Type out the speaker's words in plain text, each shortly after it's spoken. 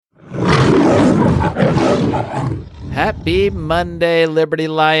Happy Monday, Liberty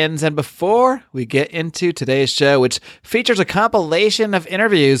Lions. And before we get into today's show, which features a compilation of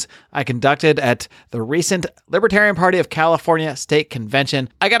interviews I conducted at the recent Libertarian Party of California State Convention,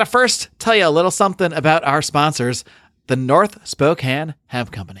 I gotta first tell you a little something about our sponsors, the North Spokane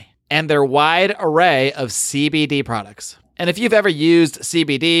Hemp Company, and their wide array of CBD products. And if you've ever used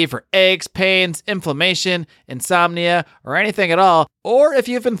CBD for aches, pains, inflammation, insomnia, or anything at all, or if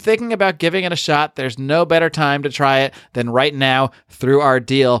you've been thinking about giving it a shot, there's no better time to try it than right now through our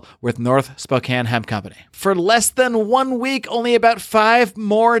deal with North Spokane Hemp Company. For less than 1 week, only about 5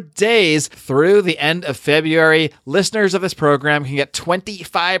 more days through the end of February, listeners of this program can get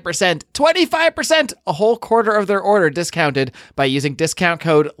 25%, a whole quarter of their order discounted by using discount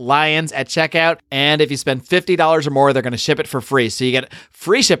code LIONS at checkout. And if you spend $50 or more, they're going to ship it for free. So you get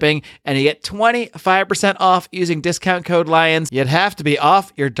free shipping and you get 25% off using discount code LIONS. You'd have to be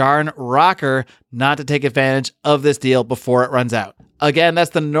off your darn rocker not to take advantage of this deal before it runs out. Again, that's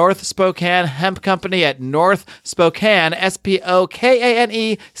the North Spokane Hemp Company at North Spokane,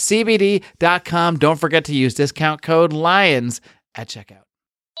 SPOKANE, CBD.com. Don't forget to use discount code LIONS at checkout.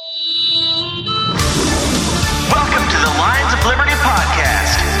 Welcome to the Lions of Liberty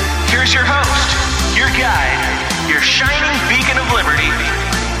podcast. Here's your host, your guide, your shining beacon of liberty,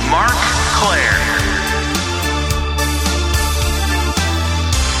 Mark Claire.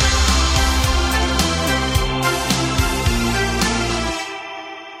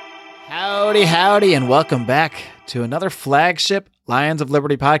 Howdy, and welcome back to another flagship Lions of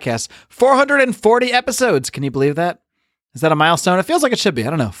Liberty podcast. 440 episodes. Can you believe that? Is that a milestone? It feels like it should be. I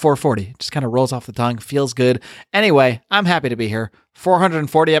don't know. 440. It just kind of rolls off the tongue. Feels good. Anyway, I'm happy to be here.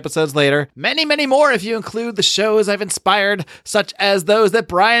 440 episodes later. Many, many more if you include the shows I've inspired, such as those that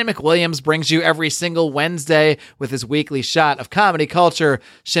Brian McWilliams brings you every single Wednesday with his weekly shot of comedy, culture,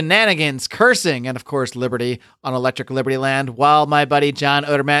 shenanigans, cursing, and of course, liberty on Electric Liberty Land, while my buddy John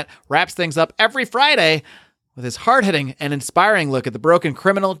Odermatt wraps things up every Friday with his hard-hitting and inspiring look at the broken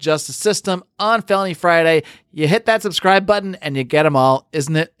criminal justice system on Felony Friday. You hit that subscribe button and you get them all.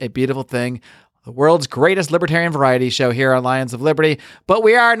 Isn't it a beautiful thing? The world's greatest libertarian variety show here on Lions of Liberty. But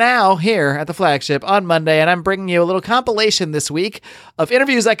we are now here at the flagship on Monday, and I'm bringing you a little compilation this week of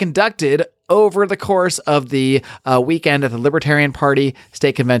interviews I conducted over the course of the weekend at the Libertarian Party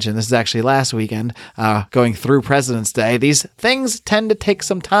State Convention. This is actually last weekend, going through President's Day. These things tend to take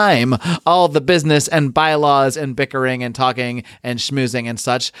some time, all the business and bylaws and bickering and talking and schmoozing and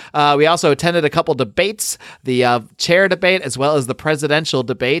such. We also attended a couple debates, the chair debate as well as the presidential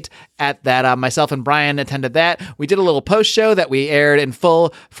debate at that. Myself and Brian attended that. We did a little post show that we aired in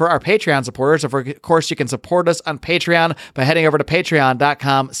full for our Patreon supporters. Of course, you can support us on Patreon by heading over to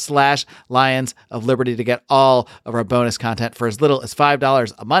patreon.com/Lions of Liberty to get all of our bonus content for as little as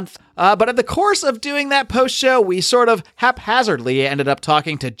 $5 a month. But in the course of doing that post show, we sort of haphazardly ended up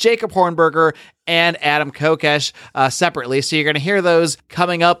talking to Jacob Hornberger and Adam Kokesh separately. So you're going to hear those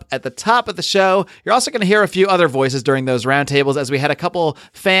coming up at the top of the show. You're also going to hear a few other voices during those roundtables, as we had a couple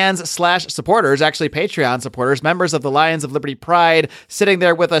fans/supporters, actually Patreon supporters, members of the Lions of Liberty Pride, sitting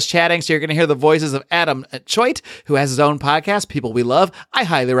there with us chatting. So you're going to hear the voices of Adam Choate, who has his own podcast, People We Love. I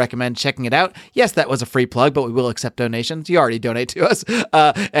highly recommend checking it out. Yes, that was a free plug, but we will accept donations. You already donate to us,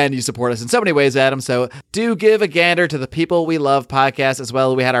 and you support us in so many ways, Adam. So do give a gander to the People We Love podcast as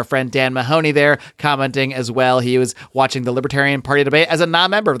well. We had our friend Dan Mahoney there commenting as well. He was watching the Libertarian Party debate as a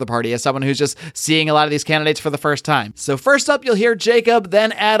non-member of the party, as someone who's just seeing a lot of these candidates for the first time. So first up, you'll hear Jacob,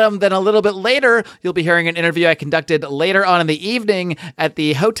 then Adam, then a little bit later, you'll be hearing an interview I conducted later on in the evening at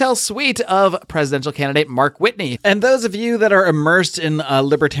the hotel suite of presidential candidate Mark Whitney. And those of you that are immersed in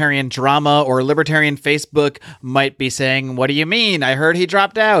libertarian drama or libertarian Facebook might be saying, what do you mean? I heard he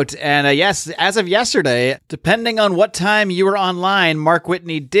dropped out. And yes, as of yesterday, depending on what time you were online, Mark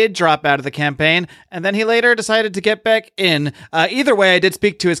Whitney did drop out of the campaign, and then he later decided to get back in. Either way, I did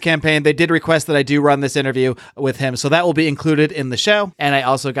speak to his campaign. They did request that I do run this interview with him, so that will be included in the show. And I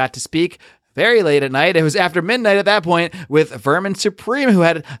also got to speak very late at night. It was after midnight at that point with Vermin Supreme, who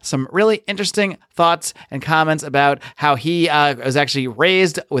had some really interesting thoughts and comments about how he was actually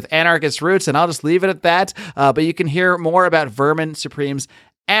raised with anarchist roots, and I'll just leave it at that. But you can hear more about Vermin Supreme's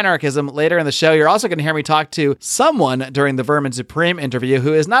anarchism later in the show. You're also going to hear me talk to someone during the Vermin Supreme interview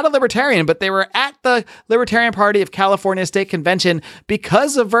who is not a libertarian, but they were at the Libertarian Party of California State Convention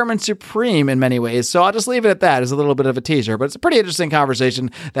because of Vermin Supreme in many ways. So I'll just leave it at that as a little bit of a teaser, but it's a pretty interesting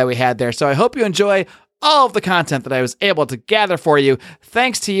conversation that we had there. So I hope you enjoy all of the content that I was able to gather for you.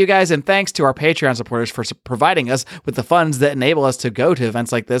 Thanks to you guys, and thanks to our Patreon supporters for providing us with the funds that enable us to go to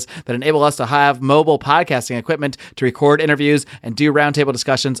events like this, that enable us to have mobile podcasting equipment to record interviews and do roundtable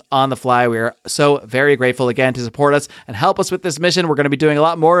discussions on the fly. We are so very grateful again to support us and help us with this mission. We're going to be doing a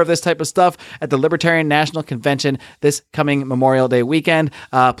lot more of this type of stuff at the Libertarian National Convention this coming Memorial Day weekend.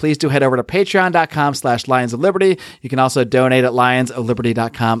 Please do head over to patreon.com/Lions of Liberty. You can also donate at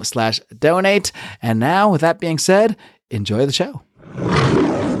lionsofliberty.com/donate. And now, with that being said, enjoy the show. All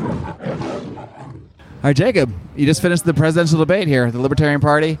right, Jacob, you just finished the presidential debate here at the Libertarian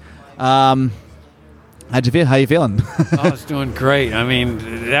Party. How'd you feel? How you feeling? I was doing great. I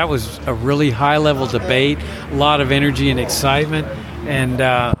mean, that was a really high-level debate, a lot of energy and excitement, and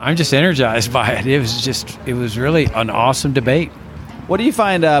I'm just energized by it. It was really an awesome debate. What do you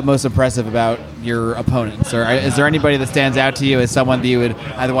find most impressive about your opponents? Or is there anybody that stands out to you as someone that you would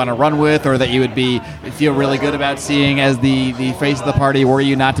either want to run with or that you would feel really good about seeing as the face of the party were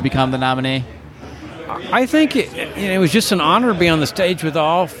you not to become the nominee? I think it was just an honor to be on the stage with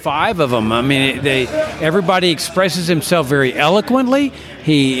all five of them. I mean, everybody expresses himself very eloquently.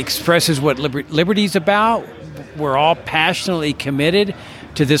 He expresses what liberty's about. We're all passionately committed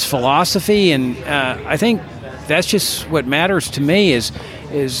to this philosophy, and I think that's just what matters to me is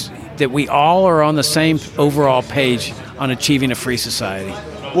that we all are on the same overall page on achieving a free society.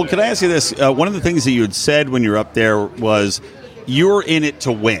 Well, can I ask you this? One of the things that you had said when you were up there was you're in it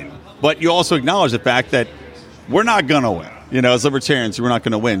to win, but you also acknowledge the fact that we're not going to win. As libertarians, we're not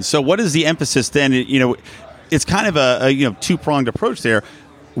going to win. So what is the emphasis then? It's kind of a two-pronged approach there.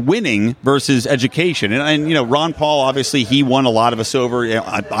 Winning versus education. And Ron Paul, obviously, he won a lot of us over.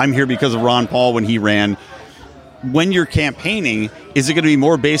 I'm here because of Ron Paul when he ran. When you're campaigning, is it going to be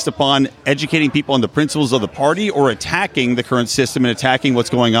more based upon educating people on the principles of the party or attacking the current system and attacking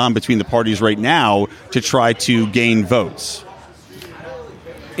what's going on between the parties right now to try to gain votes?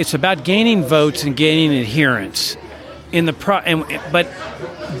 It's about gaining votes and gaining adherence. But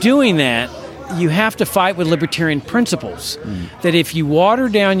doing that, you have to fight with libertarian principles. That if you water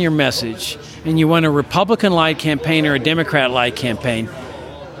down your message and you want a Republican-like campaign or a Democrat-like campaign,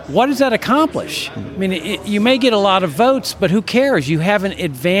 what does that accomplish? I mean, you may get a lot of votes, but who cares? You haven't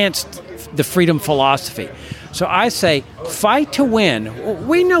advanced the freedom philosophy. So I say, fight to win.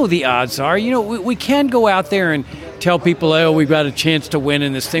 We know the odds are. We can go out there and tell people, oh, we've got a chance to win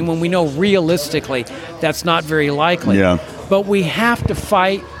in this thing, when we know realistically that's not very likely. Yeah. But we have to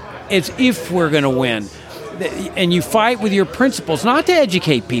fight as if we're going to win. And you fight with your principles, not to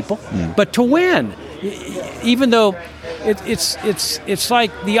educate people, but to win. Even though it's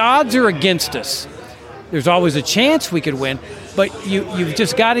like the odds are against us. There's always a chance we could win, but you've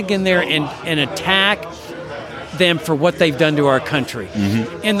just got to get in there and attack them for what they've done to our country.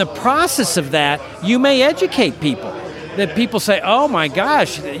 Mm-hmm. In the process of that, you may educate people. That people say, oh my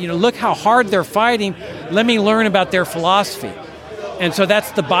gosh, look how hard they're fighting. Let me learn about their philosophy. And so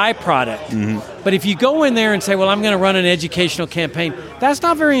that's the byproduct. Mm-hmm. But if you go in there and say, well, I'm going to run an educational campaign, that's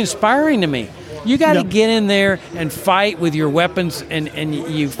not very inspiring to me. You got to get in there and fight with your weapons, and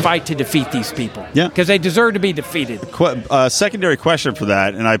you fight to defeat these people. Yeah, because they deserve to be defeated. Secondary question for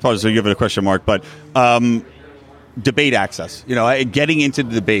that, and I apologize for giving a question mark, but debate access. Getting into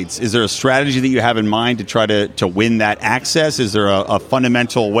the debates, is there a strategy that you have in mind to try to win that access? Is there a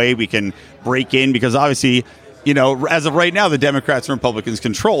fundamental way we can break in? Because obviously, as of right now, the Democrats and Republicans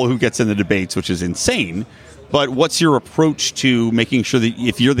control who gets in the debates, which is insane. But what's your approach to making sure that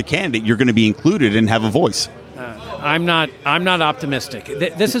if you're the candidate, you're going to be included and have a voice? I'm not optimistic.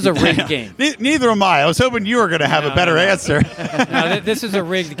 This is a rigged game. Neither am I. I was hoping you were going to have a better answer. No, this is a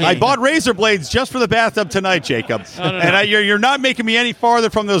rigged game. I bought razor blades just for the bathtub tonight, Jacob. No. And you're not making me any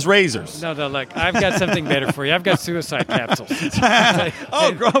farther from those razors. No, look, I've got something better for you. I've got suicide capsules.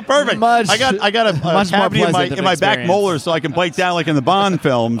 Perfect. I got a cavity in my back molar so I can bite down like in the Bond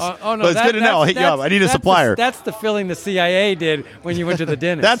films. No, but it's good to know. I'll hit you up. I need a supplier. That's the feeling the CIA did when you went to the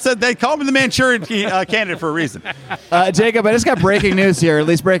dentist. They call me the Manchurian candidate for a reason. Jacob, I just got breaking news here, at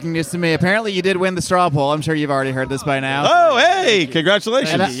least breaking news to me. Apparently you did win the straw poll. I'm sure you've already heard this by now. Oh, hey,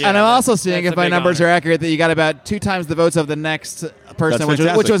 congratulations. And I'm also seeing, if my numbers are accurate, that you got about 2 times the votes of the next person,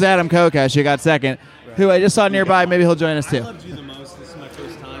 which was Adam Kokesh, who got second, who I just saw nearby. Maybe he'll join us too. I loved you the most. This is my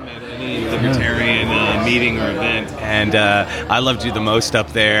first time at any libertarian meeting or event, and I loved you the most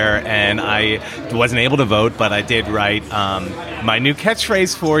up there, and I wasn't able to vote, but I did write my new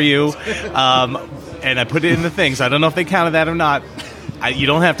catchphrase for you. And I put it in the things. I don't know if they counted that or not. You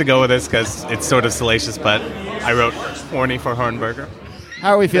don't have to go with this because it's sort of salacious, but I wrote horny for Hornberger.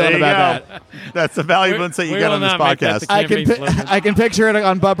 How are we feeling There you about go. that? That's the valuable insight you We get will on this not make that podcast. the campaign slogan. I can picture it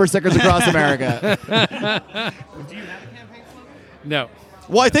on bumper stickers across America. No.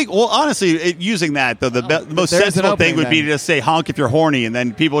 Well, I think, honestly, using that, though, the most there's an sensible thing opening would be then. to just say honk if you're horny, and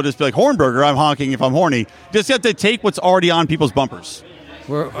then people would just be like, Hornburger, I'm honking if I'm horny. Just have to take what's already on people's bumpers.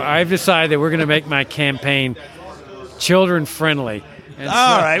 I've decided that we're going to make my campaign children friendly. And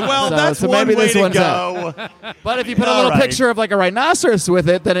All right, well, that's so one maybe way this to one's go. But if you put a All little right. picture of like a rhinoceros with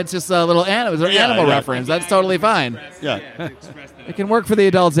it, then it's just a little animal Yeah. reference. That's totally fine. Yeah. It can work for the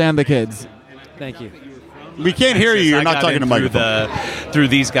adults and the kids. Thank you. We can't hear you. You're I not got talking in to microphone. through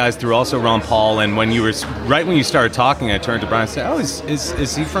these guys, through also Ron Paul, and when you started talking, I turned to Brian and said, "Oh,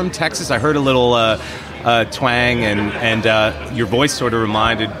 is he from Texas?" I heard a little twang, and your voice sort of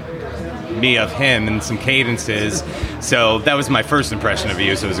reminded me of him and some cadences. So that was my first impression of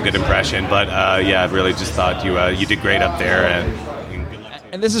you. So it was a good impression. But yeah, I really just thought you did great up there. And good luck.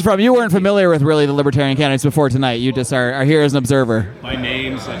 And this is from, you weren't familiar with really the Libertarian candidates before tonight. You just are here as an observer. My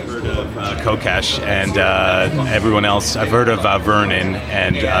name's I've heard of Kokesh and everyone else. I've heard of Vernon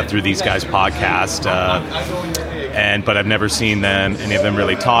and through these guys' podcast. But I've never seen any of them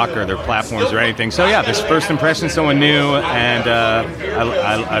really talk or their platforms or anything. So yeah, this first impression, someone new, and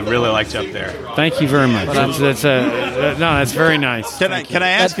I really liked you up there. Thank you very much. That's very nice. Can I That's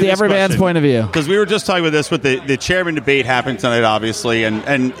ask you the this everyman's question? point of view. Because we were just talking about this with the chairman debate happened tonight, obviously,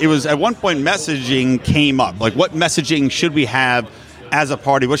 and it was at one point messaging came up. Like, what messaging should we have as a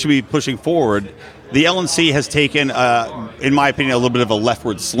party? What should we be pushing forward? The LNC has taken, in my opinion, a little bit of a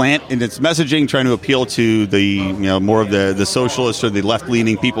leftward slant in its messaging, trying to appeal to the more of the socialists or the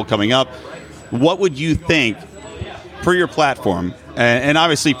left-leaning people coming up. What would you think for your platform? And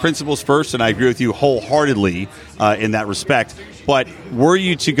obviously, principles first, and I agree with you wholeheartedly in that respect. But were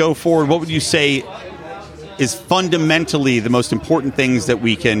you to go forward, what would you say is fundamentally the most important things that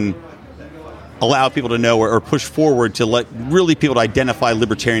we can allow people to know or push forward to let really people to identify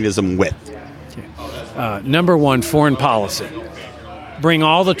libertarianism with? Number one, foreign policy. Bring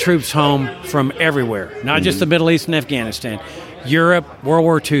all the troops home from everywhere, not just the Middle East and Afghanistan. Europe, World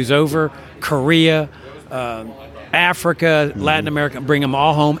War II's over, Korea, Africa, Latin America, bring them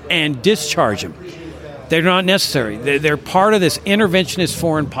all home and discharge them. They're not necessary. They're part of this interventionist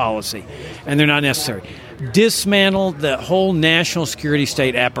foreign policy, and they're not necessary. Dismantle the whole national security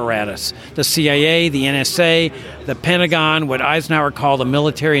state apparatus, the CIA, the NSA, the Pentagon, what Eisenhower called a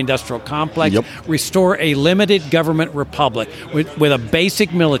military-industrial complex. Yep. Restore a limited government republic with a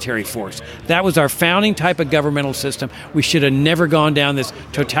basic military force. That was our founding type of governmental system. We should have never gone down this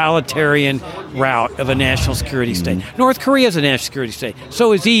totalitarian route of a national security state. North Korea is a national security state.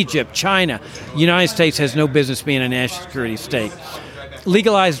 So is Egypt, China. The United States has no business being a national security state.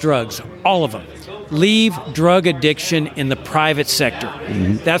 Legalize drugs, all of them. Leave drug addiction in the private sector.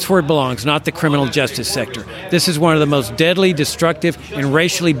 That's where it belongs, not the criminal justice sector. This is one of the most deadly, destructive, and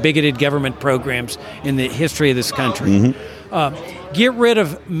racially bigoted government programs in the history of this country. Get rid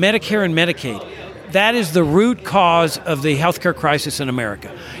of Medicare and Medicaid. That is the root cause of the healthcare crisis in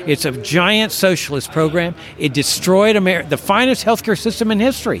America. It's a giant socialist program. It destroyed the finest healthcare system in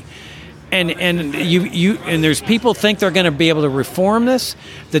history. And there's people think they're going to be able to reform this.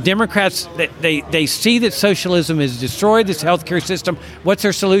 The Democrats, they see that socialism has destroyed this healthcare system. What's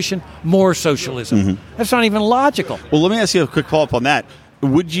their solution? More socialism. That's not even logical. Well, let me ask you a quick follow-up on that.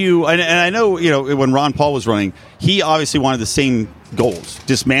 Would you, and I know, when Ron Paul was running, he obviously wanted the same goals,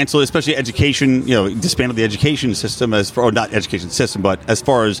 dismantle, especially education, dismantle the education system not education system, but as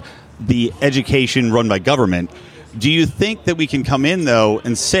far as the education run by government. Do you think that we can come in, though,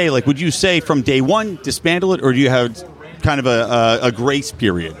 and say, would you say from day one, dismantle it, or do you have kind of a grace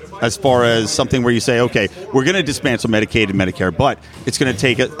period as far as something where you say, okay, we're going to dismantle Medicaid and Medicare, but it's going to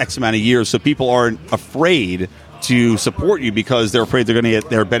take X amount of years so people aren't afraid to support you because they're afraid they're going to get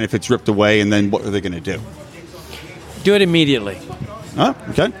their benefits ripped away, and then what are they going to do? Do it immediately. Oh,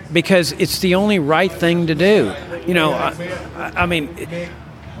 okay. Because it's the only right thing to do. I mean,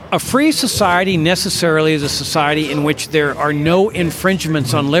 a free society necessarily is a society in which there are no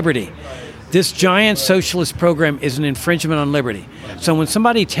infringements on liberty. This giant socialist program is an infringement on liberty. So when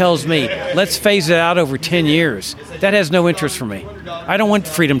somebody tells me, let's phase it out over 10 years, that has no interest for me. I don't want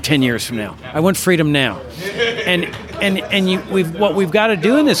freedom 10 years from now. I want freedom now. What we've got to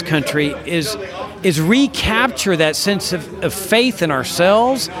do in this country is recapture that sense of faith in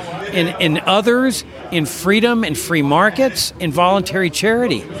ourselves, in others, in freedom, in free markets, in voluntary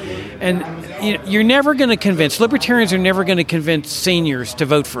charity. And you're never going to convince, libertarians are never going to convince seniors to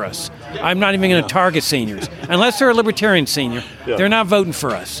vote for us. I'm not even going to target seniors. Unless they're a libertarian senior, they're not voting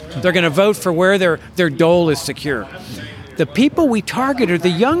for us. They're going to vote for where their dole is secure. The people we target are the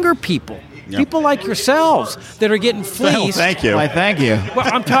younger people. Yeah. People like yourselves that are getting fleeced. Well, thank you. Why, thank you. Well,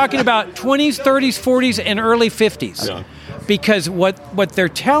 I'm talking about 20s, 30s, 40s, and early 50s. Yeah. Because what they're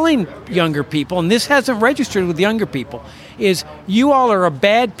telling younger people, and this hasn't registered with younger people, is you all are a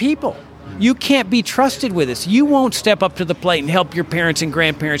bad people. You can't be trusted with this. You won't step up to the plate and help your parents and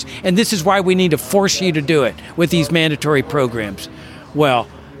grandparents, and this is why we need to force you to do it with these mandatory programs. Well,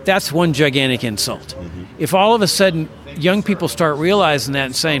 that's one gigantic insult. If all of a sudden young people start realizing that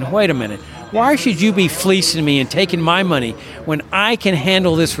and saying, wait a minute, why should you be fleecing me and taking my money when I can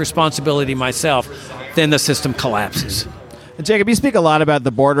handle this responsibility myself? Then the system collapses. Jacob, you speak a lot about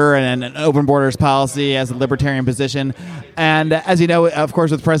the border and an open borders policy as a libertarian position. And as you know, of course,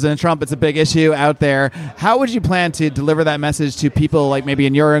 with President Trump, it's a big issue out there. How would you plan to deliver that message to people like maybe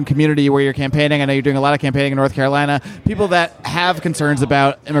in your own community where you're campaigning? I know you're doing a lot of campaigning in North Carolina. People that have concerns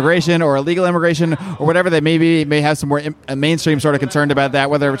about immigration or illegal immigration or whatever they may have some more mainstream sort of concern about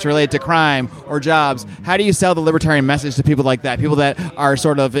that, whether it's related to crime or jobs. How do you sell the libertarian message to people like that? People that are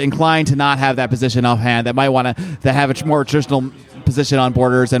sort of inclined to not have that position offhand, that might want to have a more traditional position on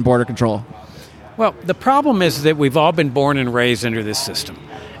borders and border control? Well, the problem is that we've all been born and raised under this system.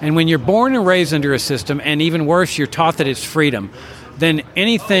 And when you're born and raised under a system, and even worse, you're taught that it's freedom, then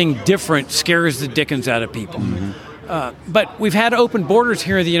anything different scares the dickens out of people. But we've had open borders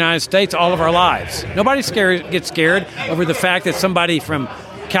here in the United States all of our lives. Nobody gets scared over the fact that somebody from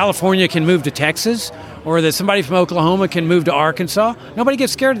California can move to Texas, or that somebody from Oklahoma can move to Arkansas. Nobody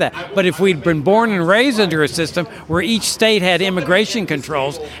gets scared of that. But if we'd been born and raised under a system where each state had immigration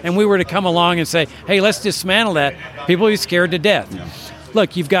controls, and we were to come along and say, hey, let's dismantle that, people would be scared to death. Yeah.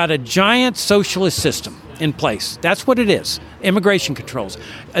 Look, you've got a giant socialist system in place. That's what it is, immigration controls.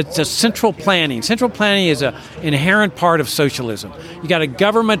 It's a central planning. Central planning is an inherent part of socialism. You got a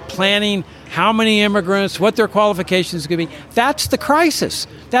government planning how many immigrants, what their qualifications could be. That's the crisis.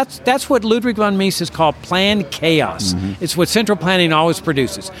 That's what Ludwig von Mises called planned chaos. It's what central planning always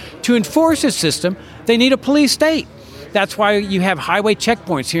produces. To enforce this system, they need a police state. That's why you have highway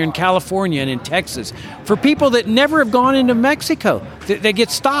checkpoints here in California and in Texas for people that never have gone into Mexico. They get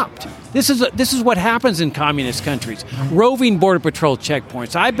stopped. This is what happens in communist countries. Roving Border Patrol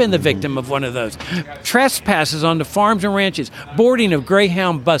checkpoints. I've been the victim of one of those. Trespasses onto farms and ranches. Boarding of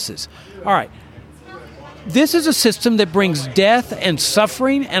Greyhound buses. All right. This is a system that brings death and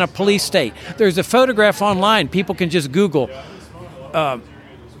suffering and a police state. There's a photograph online. People can just Google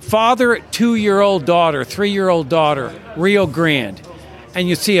father, 2-year-old daughter, 3-year-old daughter, Rio Grande. And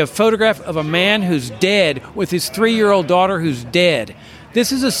you see a photograph of a man who's dead with his 3-year-old daughter who's dead.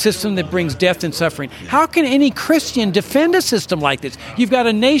 This is a system that brings death and suffering. How can any Christian defend a system like this? You've got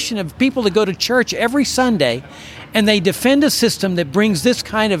a nation of people that go to church every Sunday, and they defend a system that brings this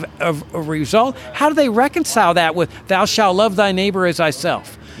kind of result. How do they reconcile that with thou shalt love thy neighbor as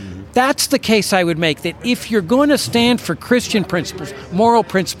thyself? That's the case I would make, that if you're going to stand for Christian principles, moral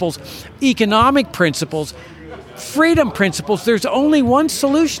principles, economic principles, freedom principles, there's only one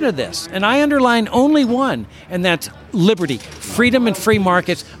solution to this, and I underline only one, and that's liberty, freedom and free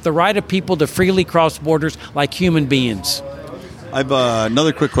markets, the right of people to freely cross borders like human beings. I have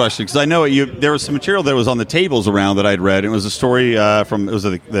another quick question, because I know there was some material that was on the tables around that I'd read. It was a story from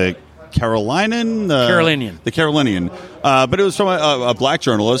the Carolinian. The Carolinian. But it was from a black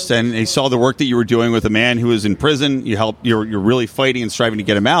journalist, and he saw the work that you were doing with a man who was in prison. You're really fighting and striving to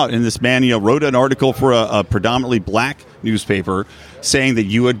get him out. And this man, wrote an article for a predominantly black newspaper saying that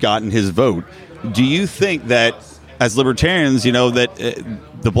you had gotten his vote. Do you think that, as libertarians, that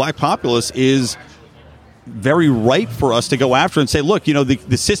the black populace is very ripe for us to go after and say, look,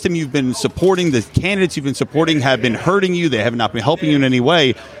 the system you've been supporting, the candidates you've been supporting have been hurting you. They have not been helping you in any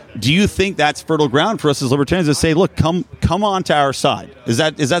way. Do you think that's fertile ground for us as libertarians to say, look, come on to our side? Is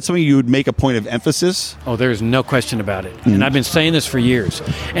that something you would make a point of emphasis? Oh, there's no question about it. And I've been saying this for years.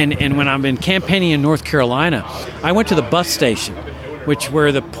 And when I've been campaigning in North Carolina, I went to the bus station, which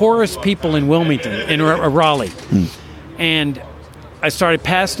were the poorest people in Wilmington, in Raleigh. And I started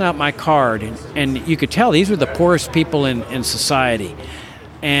passing out my card, and you could tell these were the poorest people in society.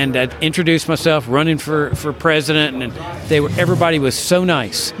 And I introduced myself, running for president, and everybody was so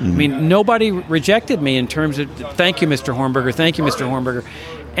nice. I mean, nobody rejected me in terms of, thank you, Mr. Hornberger, thank you, Mr. Hornberger.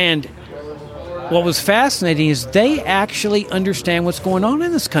 And what was fascinating is they actually understand what's going on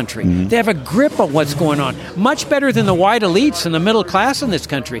in this country. They have a grip on what's going on, much better than the white elites and the middle class in this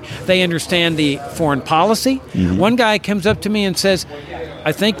country. They understand the foreign policy. One guy comes up to me and says,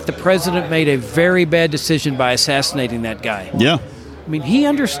 I think the president made a very bad decision by assassinating that guy. Yeah. I mean, he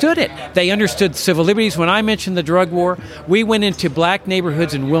understood it. They understood civil liberties. When I mentioned the drug war, we went into black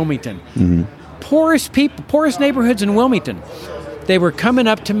neighborhoods in Wilmington. poorest neighborhoods in Wilmington. They were coming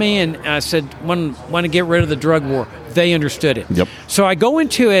up to me and I said, want to get rid of the drug war. They understood it. Yep. So I go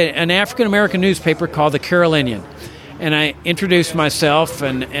into an African-American newspaper called the Carolinian, and I introduced myself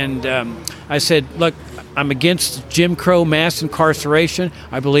and I said, look, I'm against Jim Crow mass incarceration.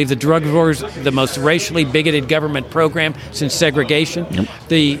 I believe the drug war is the most racially bigoted government program since segregation. Yep.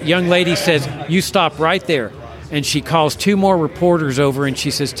 The young lady says, you stop right there. And she calls 2 more reporters over and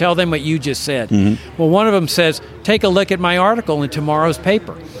she says, tell them what you just said. Mm-hmm. Well, one of them says, take a look at my article in tomorrow's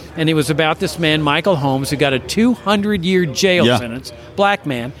paper. And it was about this man, Michael Holmes, who got a 200-year jail sentence, black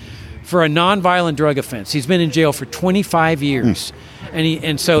man, for a nonviolent drug offense. He's been in jail for 25 years.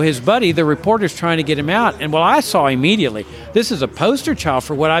 And so his buddy, the reporter's trying to get him out. And I saw immediately, this is a poster child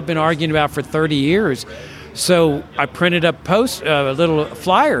for what I've been arguing about for 30 years. So I printed up little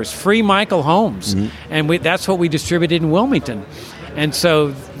flyers, free Michael Holmes. Mm-hmm. And that's what we distributed in Wilmington. And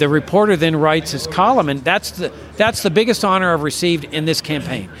so the reporter then writes his column, and that's the biggest honor I've received in this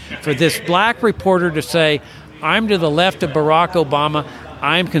campaign. For this black reporter to say, I'm to the left of Barack Obama,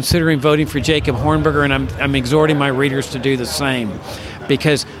 I'm considering voting for Jacob Hornberger, and I'm exhorting my readers to do the same,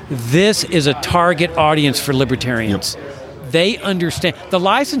 because this is a target audience for libertarians. Yep. They understand the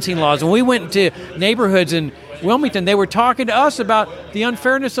licensing laws. When we went to neighborhoods in Wilmington, they were talking to us about the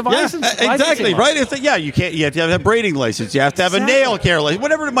unfairness of licensing. Exactly, right? It's like, you have to have a braiding license. You have to have a nail care license,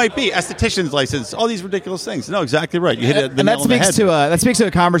 whatever it might be, esthetician's license, all these ridiculous things. No, exactly right. You hit it the nail on the head. That speaks to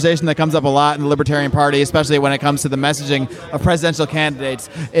a conversation that comes up a lot in the Libertarian Party, especially when it comes to the messaging of presidential candidates.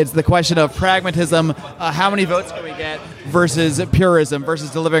 It's the question of pragmatism, how many votes can we get, versus purism,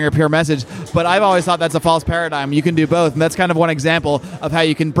 versus delivering a pure message. But I've always thought that's a false paradigm. You can do both, and that's kind of one example of how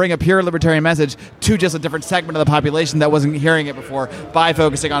you can bring a pure libertarian message to just a different segment of the population that wasn't hearing it before by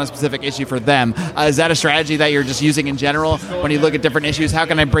focusing on a specific issue for them. Is that a strategy that you're just using in general when you look at different issues? How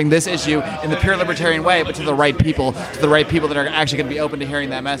can I bring this issue in the pure libertarian way, but to the right people that are actually going to be open to hearing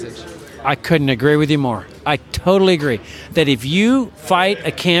that message? I couldn't agree with you more. I totally agree that if you fight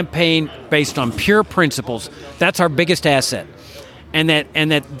a campaign based on pure principles, that's our biggest asset, and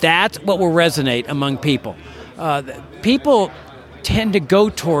that's what will resonate among people. People tend to go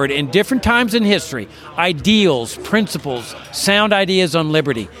toward, in different times in history, ideals, principles, sound ideas on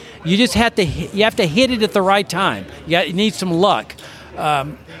liberty. You just have to hit it at the right time. You need some luck.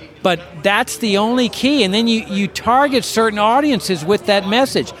 But that's the only key. And then you target certain audiences with that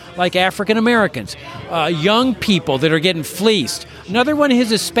message, like African Americans, young people that are getting fleeced. Another one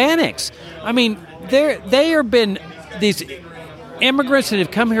is Hispanics. I mean, they have been, these immigrants that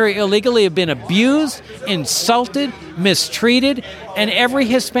have come here illegally have been abused, insulted, mistreated, and every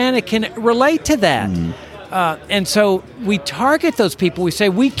Hispanic can relate to that. And so we target those people. We say,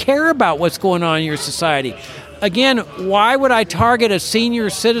 we care about what's going on in your society. Again, why would I target a senior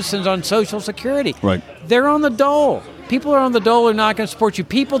citizens on Social Security? Right. They're on the dole. People are on the dole are not going to support you.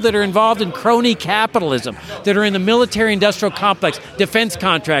 People that are involved in crony capitalism, that are in the military-industrial complex, defense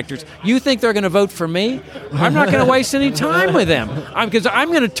contractors, you think they're going to vote for me? I'm not going to waste any time with them because I'm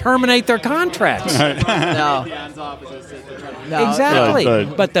going to terminate their contracts. No. Exactly.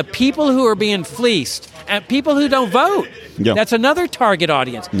 Right. But the people who are being fleeced, and people who don't vote, that's another target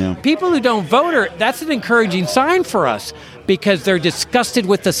audience. Yeah. People who don't vote, that's an encouraging sign for us because they're disgusted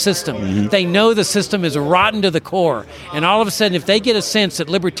with the system. Mm-hmm. They know the system is rotten to the core. And all of a sudden, if they get a sense that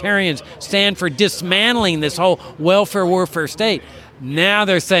libertarians stand for dismantling this whole welfare-warfare state, now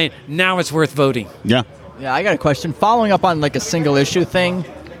they're saying, now it's worth voting. Yeah. Yeah, I got a question. Following up on like a single issue thing,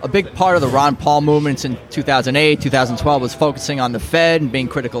 a big part of the Ron Paul movements in 2008, 2012 was focusing on the Fed and being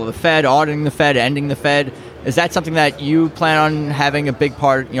critical of the Fed, auditing the Fed, ending the Fed. Is that something that you plan on having a big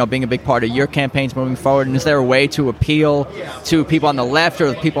part, being a big part of your campaigns moving forward? And is there a way to appeal to people on the left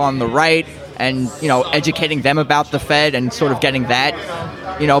or people on the right and, educating them about the Fed and sort of getting that,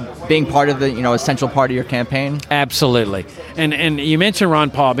 being part of the, essential part of your campaign? Absolutely. And you mentioned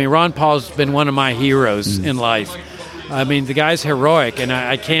Ron Paul. I mean, Ron Paul's been one of my heroes in life. I mean, the guy's heroic, and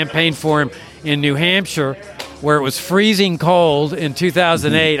I campaigned for him in New Hampshire where it was freezing cold in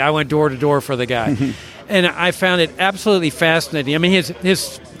 2008. I went door to door for the guy. And I found it absolutely fascinating. I mean,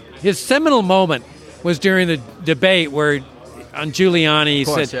 his seminal moment was during the debate where on Giuliani he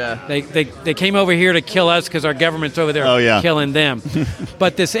said they came over here to kill us because our government's over there killing them.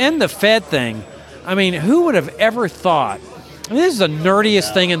 But this end the Fed thing, I mean, who would have ever thought? I mean, this is the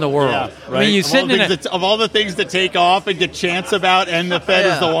nerdiest thing in the world. Yeah, right. I mean, you sit in of all the things to take off and get chants about, and the Fed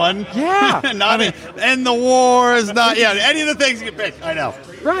is the one. Yeah. End the war is not. Yeah, any of the things you can pick. I know.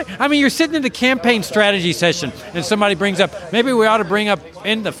 Right. I mean, you're sitting in the campaign strategy session, and somebody brings up, maybe we ought to bring up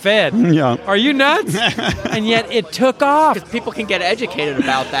in the Fed. Yeah. Are you nuts? And yet it took off. Because people can get educated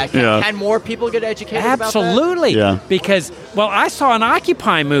about that. Can more people get educated about that? Absolutely. Yeah. Because, well, I saw an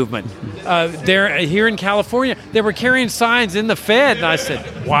Occupy movement here in California. They were carrying signs in the Fed, and I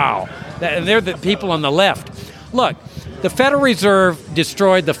said, wow. And they're the people on the left. Look, the Federal Reserve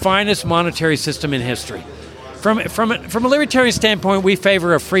destroyed the finest monetary system in history. From a libertarian standpoint, we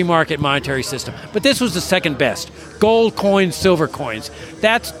favor a free market monetary system. But this was the second best. Gold coins, silver coins.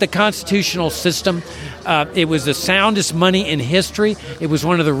 That's the constitutional system. It was the soundest money in history. It was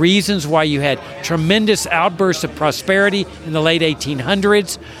one of the reasons why you had tremendous outbursts of prosperity in the late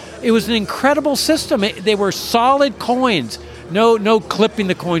 1800s. It was an incredible system. They were solid coins. No clipping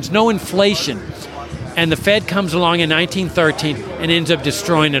the coins, no inflation. And the Fed comes along in 1913 and ends up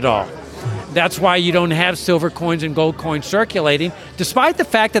destroying it all. That's why you don't have silver coins and gold coins circulating, despite the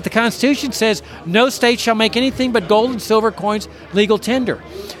fact that the Constitution says no state shall make anything but gold and silver coins legal tender.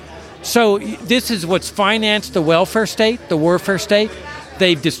 So this is what's financed the welfare state, the warfare state.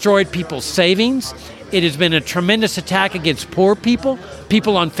 They've destroyed people's savings. It has been a tremendous attack against poor people,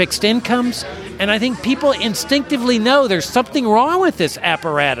 people on fixed incomes. And I think people instinctively know there's something wrong with this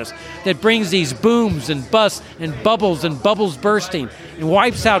apparatus that brings these booms and busts and bubbles bursting and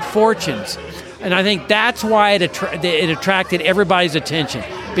wipes out fortunes. And I think that's why it attracted everybody's attention,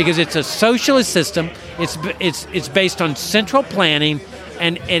 because it's a socialist system. It's based on central planning.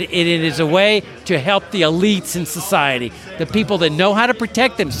 And it is a way to help the elites in society, the people that know how to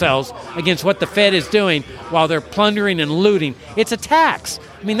protect themselves against what the Fed is doing while they're plundering and looting. It's a tax.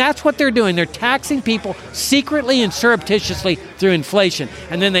 I mean, that's what they're doing. They're taxing people secretly and surreptitiously through inflation.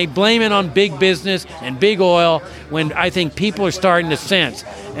 And then they blame it on big business and big oil, when I think people are starting to sense.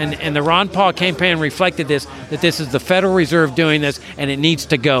 And the Ron Paul campaign reflected this, that this is the Federal Reserve doing this, and it needs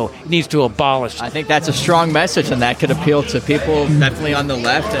to go. It needs to abolish it. I think that's a strong message, and that could appeal to people definitely on the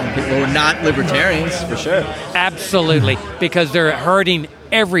left and people who are not libertarians, for sure. Absolutely, because they're hurting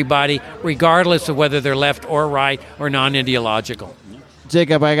everybody, regardless of whether they're left or right or non-ideological.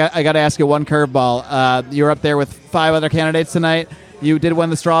 Jacob, I got to ask you one curveball. You were up there with 5 other candidates tonight. You did win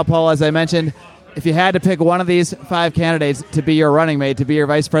the straw poll, as I mentioned. If you had to pick one of these 5 candidates to be your running mate, to be your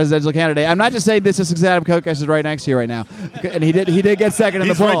vice presidential candidate, I'm not just saying this is Adam Kokesh is right next to you right now, and he did get second in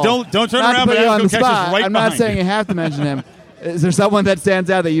the poll. Right. Don't turn not around. To put you on the spot. Right I'm not saying you have to mention him. Is there someone that stands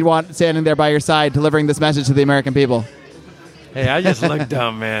out that you want standing there by your side, delivering this message to the American people? Hey, I just look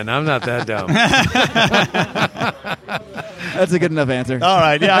dumb, man. I'm not that dumb. That's a good enough answer. All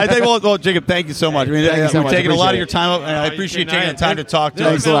right. Yeah, I think, well, Jacob, thank you so much. I mean, Thank you so we've much. taken a lot of Appreciate your time up, and I appreciate taking the time to talk to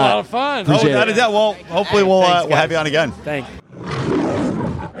Thanks us. a lot. A lot of fun. Appreciate that is that. Well, hopefully we'll have you on again. Thank you.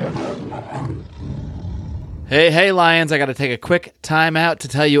 Hey, Lions, I got to take a quick time out to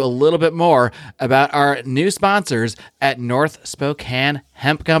tell you a little bit more about our new sponsors at North Spokane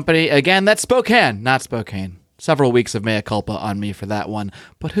Hemp Company. Again, that's Spokane, not Spokane. Several weeks of mea culpa on me for that one.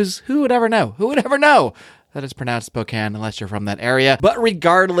 But who would ever know? Who would ever know that it's pronounced Spokane unless you're from that area? But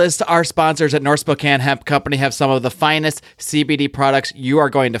regardless, our sponsors at North Spokane Hemp Company have some of the finest CBD products you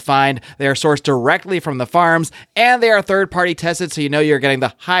are going to find. They are sourced directly from the farms, and they are third-party tested, so you know you're getting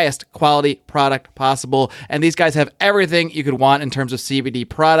the highest quality product possible. And these guys have everything you could want in terms of CBD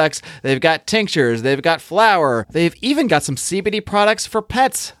products. They've got tinctures, they've got flour, they've even got some CBD products for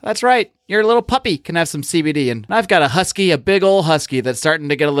pets. That's right. Your little puppy can have some CBD. And I've got a husky, a big old husky that's starting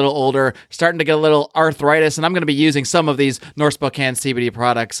to get a little older, starting to get a little arthritis, and I'm going to be using some of these North Spokane CBD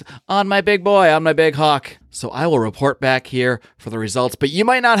products on my big boy, on my big hawk. So I will report back here for the results, but you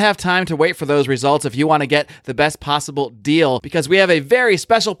might not have time to wait for those results if you want to get the best possible deal, because we have a very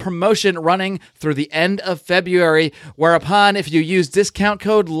special promotion running through the end of February, whereupon if you use discount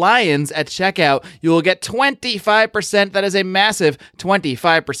code LIONS at checkout, you will get 25%. That is a massive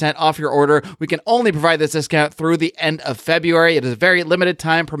 25% off your order. We can only provide this discount through the end of February. It is a very limited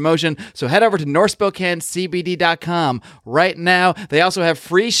time promotion, so head over to NorthSpokaneCBD.com right now. They also have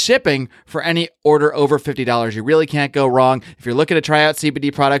free shipping for any order over $50. You really can't go wrong. If you're looking to try out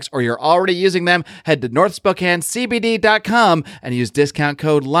CBD products or you're already using them, head to NorthSpokaneCBD.com and use discount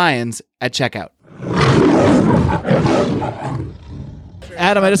code LIONS at checkout.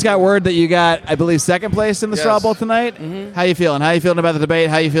 Adam, I just got word that you got, I believe, second place in the straw poll tonight. Mm-hmm. How you feeling? How you feeling about the debate?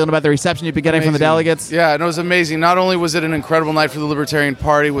 How you feeling about the reception you've been getting from the delegates? Yeah, it was amazing. Not only was it an incredible night for the Libertarian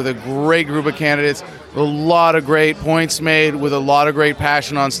Party with a great group of candidates, with a lot of great points made, with a lot of great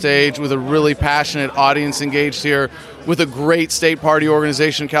passion on stage, with a really passionate audience engaged here, with a great state party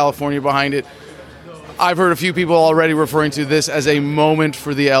organization in California behind it. I've heard a few people already referring to this as a moment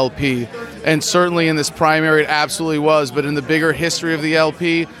for the LP. And certainly in this primary, it absolutely was. But in the bigger history of the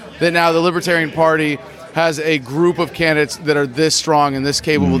LP, that now the Libertarian Party has a group of candidates that are this strong and this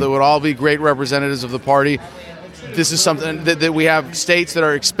capable that would all be great representatives of the party. This is something that we have states that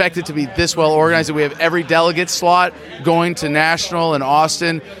are expected to be this well organized, that we have every delegate slot going to national and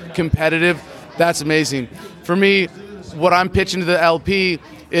Austin competitive. That's amazing. For me, what I'm pitching to the LP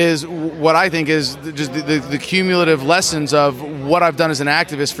is what I think is just the cumulative lessons of what I've done as an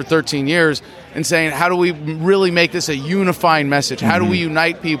activist for 13 years and saying, how do we really make this a unifying message? How do we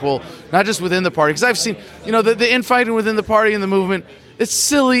unite people, not just within the party? Because I've seen, the infighting within the party and the movement, it's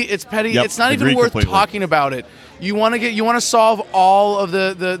silly, it's petty, it's not even worth talking about it. You want to solve all of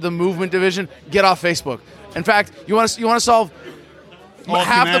the movement division, get off Facebook. In fact, you want to solve all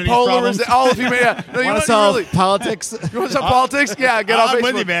half the polarization, all of humanity. No, you want to solve politics? You want to solve politics? Yeah, get off Facebook. I'm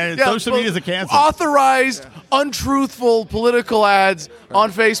with you, man. Yeah, social media is a cancer. Authorized, untruthful political ads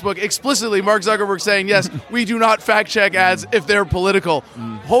on Facebook. Explicitly, Mark Zuckerberg saying, yes, we do not fact-check ads if they're political.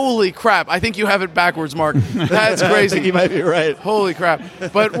 Holy crap. I think you have it backwards, Mark. That's crazy. I think you might be right. Holy crap.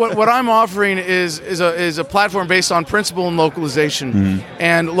 But what I'm offering is a platform based on principle and localization.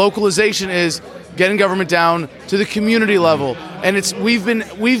 And localization is getting government down to the community level, and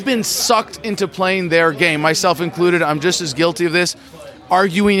we've been sucked into playing their game, myself included. I'm just as guilty of this.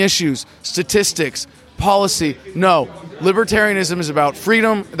 Arguing issues, statistics, policy. No, libertarianism is about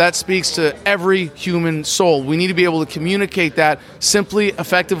freedom. That speaks to every human soul. We need to be able to communicate that simply,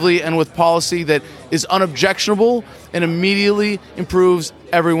 effectively, and with policy that is unobjectionable and immediately improves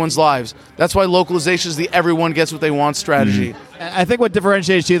everyone's lives. That's why localization is the everyone gets what they want strategy. I think what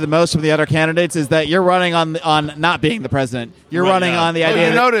differentiates you the most from the other candidates is that you're running on not being the president. You're running on the idea.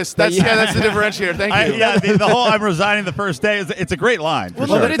 You noticed that's the differentiator. Thank you. The whole "I'm resigning the first day" it's a great line. For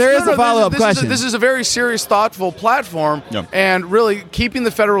sure. There is a follow-up question. This is a very serious, thoughtful platform, and really keeping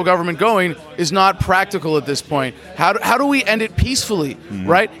the federal government going is not practical at this point. How do we end it peacefully?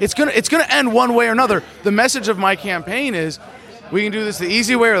 Right? It's gonna end one way or another. The message of my campaign is, we can do this the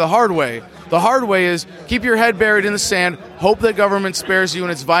easy way or the hard way. The hard way is keep your head buried in the sand, hope that government spares you in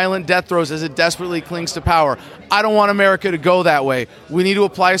its violent death throes as it desperately clings to power. I don't want America to go that way. We need to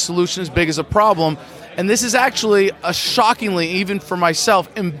apply a solution as big as a problem. And this is actually a shockingly, even for myself,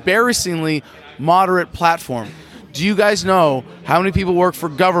 embarrassingly moderate platform. Do you guys know how many people work for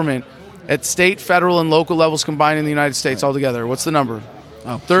government at state, federal, and local levels combined in the United States altogether? What's the number?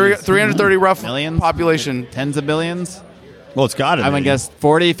 330 rough millions? Population. Tens of billions? Well, it's got to be. I'm going to guess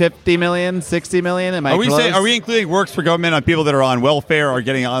 40, 50 million, 60 million. Am I close? Are we including works for government on people that are on welfare or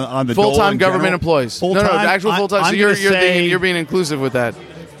getting on the full-time government employees? Full-time? No, actual full-time. So you're being inclusive with that.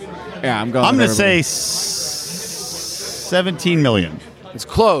 Yeah, I'm going. I'm going to say 17 million. It's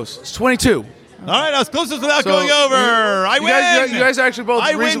close. It's 22. All right, I was closest without going over. I win. You guys are actually both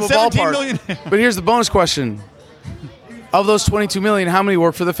reasonable ballpark. Million. But here's the bonus question: of those 22 million, how many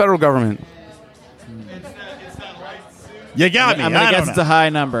work for the federal government? You got me. I'm going to guess it's a high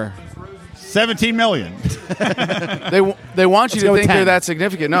number. 17 million. They want you to think they're that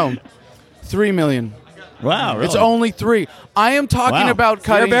significant. No, 3 million. Wow, really? It's only 3. I am talking about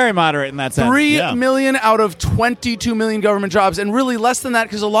cutting. You're very moderate in that sense. 3 million out of 22 million government jobs, and really less than that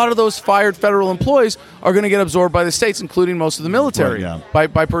because a lot of those fired federal employees are going to get absorbed by the states, including most of the military, by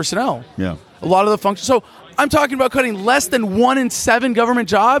personnel. Yeah. A lot of the functions. So I'm talking about cutting less than 1 in 7 government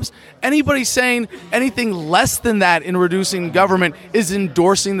jobs. Anybody saying anything less than that in reducing government is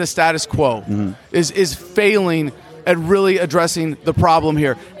endorsing the status quo, is failing at really addressing the problem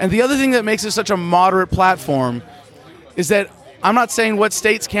here. And the other thing that makes it such a moderate platform is that I'm not saying what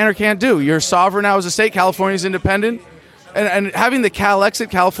states can or can't do. You're sovereign now as a state. California's independent. And having the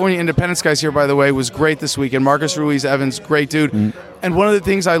California Independence guys here, by the way, was great this week. And Marcus Ruiz Evans, great dude. And one of the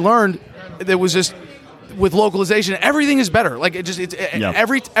things I learned that was just with localization, everything is better. Like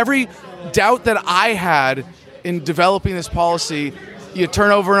every doubt that I had in developing this policy, you turn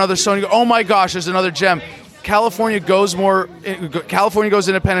over another stone, you go, oh my gosh, there's another gem. California goes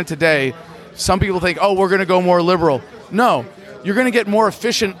independent today. Some people think, oh, we're going to go more liberal. No, you're going to get more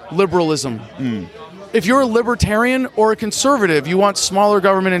efficient liberalism. If you're a libertarian or a conservative, you want smaller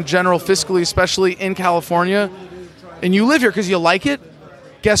government in general, fiscally, especially in California, and you live here because you like it,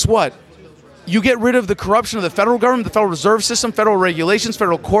 guess what? You get rid of the corruption of the federal government, the Federal Reserve System, federal regulations,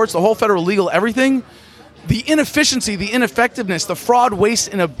 federal courts, the whole federal legal everything. The inefficiency, the ineffectiveness, the fraud, waste,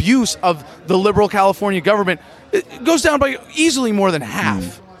 and abuse of the liberal California government, it goes down by easily more than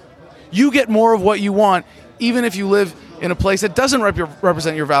half. You get more of what you want, even if you live in a place that doesn't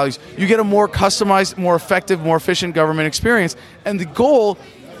represent your values. You get a more customized, more effective, more efficient government experience. And the goal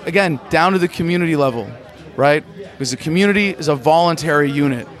again, down to the community level, right? Because the community is a voluntary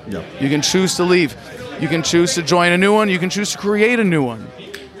unit. Yeah. You can choose to leave. You can choose to join a new one. You can choose to create a new one.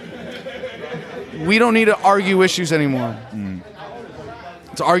 We don't need to argue issues anymore.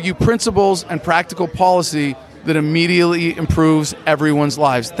 To argue principles and practical policy that immediately improves everyone's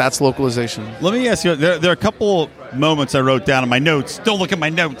lives. That's localization. Let me ask you, there are a couple moments I wrote down in my notes. Don't look at my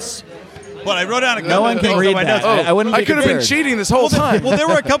notes. But I wrote down a couple No one can things read in my that. notes. I wouldn't be I could have been concerned. cheating this whole time. Well, there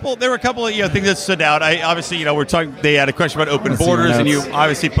were a couple of things that stood out. I obviously, we're talking. They had a question about open Let's see your borders, and you notes.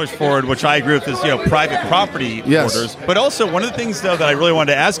 obviously pushed forward, which I agree with, is private property Yes. borders. But also, one of the things though that I really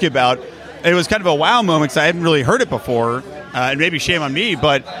wanted to ask you about, it was kind of a wow moment because I hadn't really heard it before, and maybe shame on me.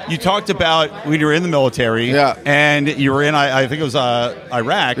 But you talked about when you were in the military, and you were in, I think it was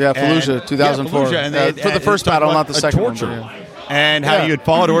Iraq, Yeah, Fallujah, and- 2004. Fallujah, and For the first talked battle, about not the second one, torture. but yeah. And how Yeah. you had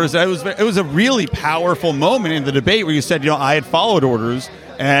followed orders. It was a really powerful moment in the debate where you said, I had followed orders,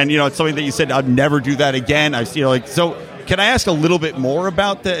 and it's something that you said I'd never do that again. I so. Can I ask a little bit more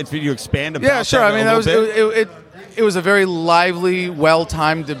about that? If you expand about Yeah, sure. that I mean, a that was little bit? it was a very lively,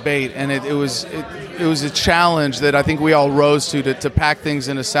 well-timed debate, and it was a challenge that I think we all rose to pack things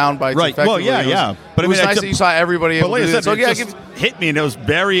into sound bites. Right. Well, effectively. yeah, It was, yeah. But it I was mean, nice that you saw everybody But able like to I do said, that. So it yeah, just hit me, and it was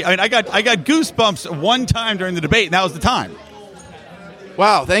very. I mean, I got goosebumps one time during the debate, and that was the time.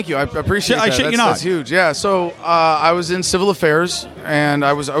 wow, thank you. I appreciate I that. shit you That's, not. that's huge. Yeah. So I was in civil affairs, and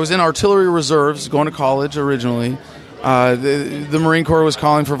I was in artillery reserves, going to college originally. The Marine Corps was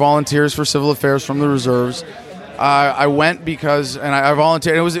calling for volunteers for civil affairs from the reserves. I went because, and I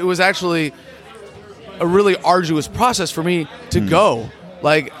volunteered. It was actually a really arduous process for me to go.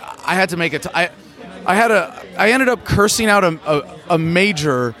 Like I had to make it. I ended up cursing out a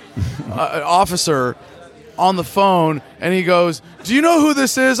major officer on the phone, and he goes, "Do you know who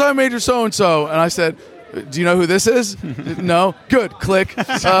this is? I'm Major So and So." And I said, "Do you know who this is?" No. Good. Click.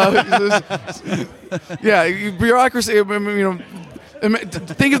 Yeah, bureaucracy.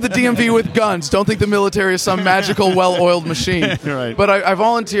 Think of the DMV with guns. Don't think the military is some magical, well-oiled machine. Right. But I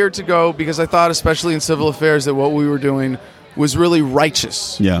volunteered to go because I thought, especially in civil affairs, that what we were doing was really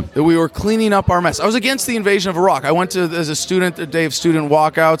righteous. Yeah. That we were cleaning up our mess. I was against the invasion of Iraq. I went to, as a student, a day of student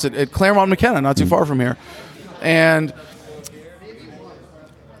walkouts at Claremont McKenna, not too far from here. And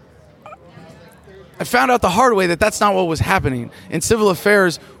I found out the hard way that that's not what was happening. In civil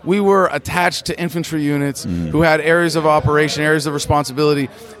affairs, we were attached to infantry units who had areas of operation, areas of responsibility,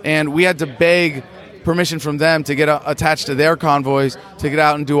 and we had to beg permission from them to get attached to their convoys to get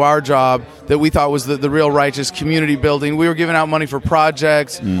out and do our job that we thought was the real righteous community building. We were giving out money for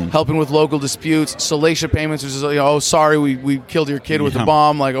projects, helping with local disputes, salacia payments, which is, oh, sorry, we killed your kid with a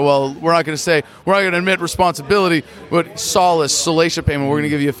bomb. Like, oh, well, we're not going to admit responsibility, but solace, salacia payment, we're going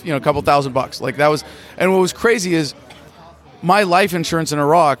to give you a couple $1,000. Like that was, and what was crazy is my life insurance in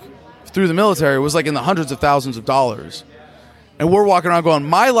Iraq through the military was like in the hundreds of thousands of dollars. And we're walking around going,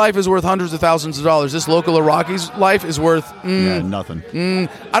 my life is worth hundreds of thousands of dollars. This local Iraqi's life is worth Nothing.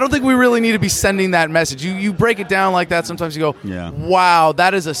 I don't think we really need to be sending that message. You break it down like that, sometimes you go, Yeah. wow,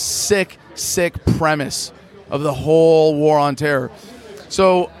 that is a sick, sick premise of the whole war on terror.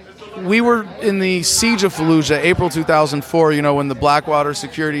 So we were in the siege of Fallujah, April 2004, when the Blackwater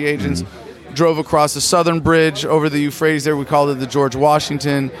security agents drove across the southern bridge over the Euphrates there. We called it the George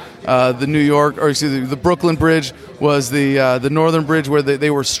Washington. The Brooklyn Bridge was the northern bridge where they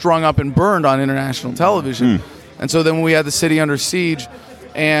were strung up and burned on international television. And so then we had the city under siege,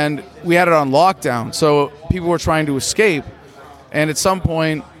 and we had it on lockdown. So people were trying to escape. And at some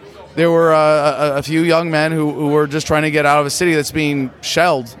point, there were a few young men who were just trying to get out of a city that's being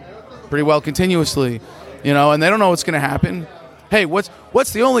shelled pretty well continuously, and they don't know what's going to happen. Hey,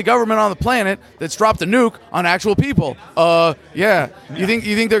 what's the only government on the planet that's dropped a nuke on actual people? Yeah. You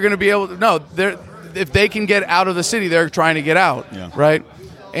think they're going to be able to? No, if they can get out of the city, they're trying to get out, right?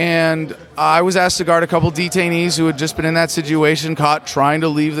 And I was asked to guard a couple detainees who had just been in that situation, caught trying to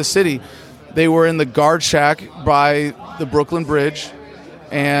leave the city. They were in the guard shack by the Brooklyn Bridge,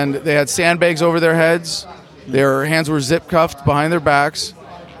 and they had sandbags over their heads. Their hands were zip cuffed behind their backs,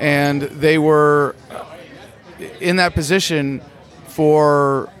 and they were in that position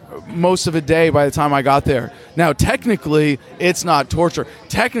for most of a day by the time I got there. Now, technically, it's not torture.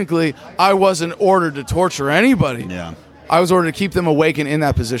 Technically, I wasn't ordered to torture anybody. Yeah. I was ordered to keep them awake and in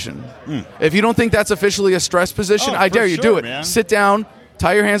that position. If you don't think that's officially a stress position, I for dare you, sure, do it. man. Sit down,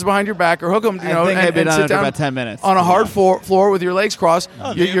 tie your hands behind your back, or hook them, I think I've been and on sit it for down about 10 minutes. on a hard floor with your legs crossed.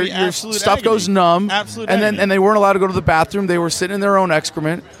 Oh, your that'd be your absolute stuff agony. goes numb, Absolute and agony. they weren't allowed to go to the bathroom. They were sitting in their own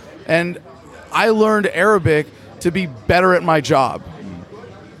excrement, and I learned Arabic to be better at my job,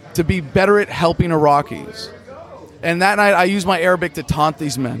 to be better at helping Iraqis. And that night, I used my Arabic to taunt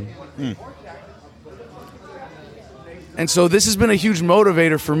these men. And so this has been a huge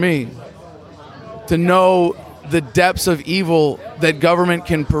motivator for me to know the depths of evil that government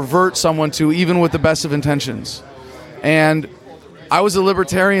can pervert someone to, even with the best of intentions. And I was a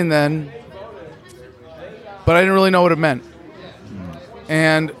libertarian then, but I didn't really know what it meant.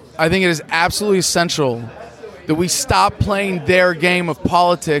 And I think it is absolutely essential that we stop playing their game of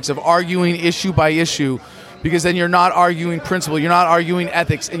politics, of arguing issue by issue, because then you're not arguing principle, you're not arguing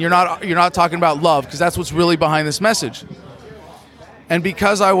ethics, and you're not talking about love, because that's what's really behind this message. And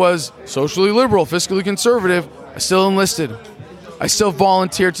because I was socially liberal, fiscally conservative, I still enlisted. I still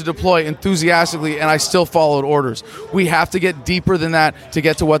volunteered to deploy enthusiastically, and I still followed orders. We have to get deeper than that to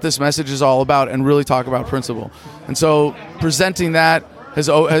get to what this message is all about and really talk about principle. And so presenting that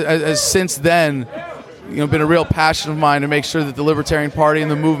has since then been a real passion of mine, to make sure that the Libertarian Party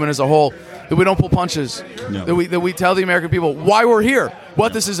and the movement as a whole, that we don't pull punches, that we tell the American people why we're here,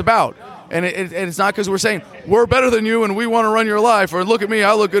 what this is about. And it's not because we're saying we're better than you and we want to run your life, or look at me,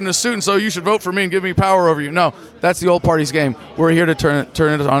 I look good in a suit, and so you should vote for me and give me power over you. No, that's the old party's game. We're here to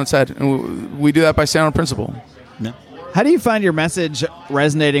turn it on its head, and we do that by standing on principle. No. How do you find your message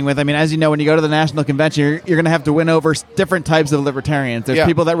resonating with? I mean, as you know, when you go to the national convention, you're going to have to win over different types of libertarians. There's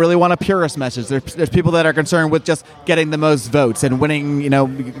people that really want a purist message. There's people that are concerned with just getting the most votes and winning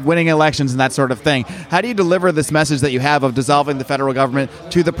elections and that sort of thing. How do you deliver this message that you have of dissolving the federal government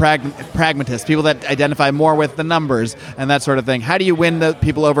to the pragmatists, people that identify more with the numbers and that sort of thing? How do you win the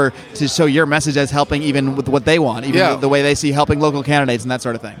people over to show your message as helping even with what they want, even the way they see helping local candidates and that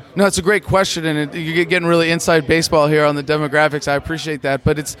sort of thing? No, it's a great question, and you're getting really inside baseball here on the demographics. I appreciate that,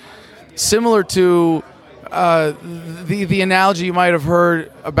 but it's similar to the analogy you might have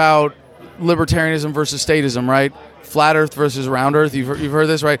heard about libertarianism versus statism, right? Flat Earth versus round Earth. You've heard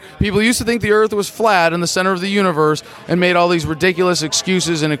this, right? People used to think the Earth was flat in the center of the universe and made all these ridiculous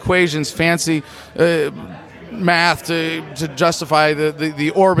excuses and equations, fancy math to justify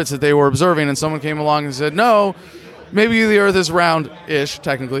the orbits that they were observing. And someone came along and said, no, maybe the Earth is round-ish,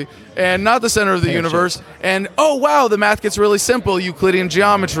 technically, and not the center of the universe. And, oh, wow, the math gets really simple. Euclidean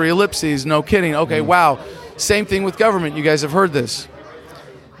geometry, ellipses, no kidding. Okay, wow. Same thing with government. You guys have heard this.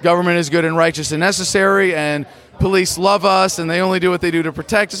 Government is good and righteous and necessary, and police love us, and they only do what they do to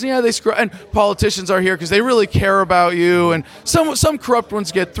protect us. Yeah, they screw. And politicians are here because they really care about you. And some corrupt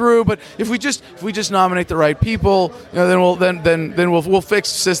ones get through, but if we just nominate the right people, then we'll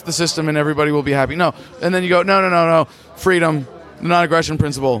fix the system, and everybody will be happy. No, and then you go, no, freedom, the non-aggression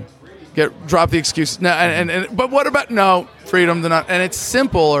principle. Drop the excuse. No, but what about freedom? And it's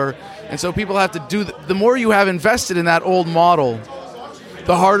simpler. And so people have to do. The more you have invested in that old model,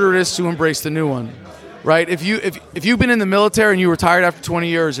 the harder it is to embrace the new one. Right? If you've been in the military and you retired after 20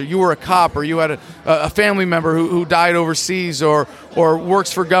 years, or you were a cop, or you had a family member who died overseas, or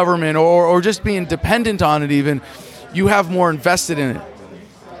works for government, or just being dependent on it even, you have more invested in it.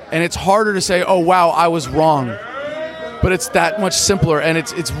 And it's harder to say, oh, wow, I was wrong. But it's that much simpler, and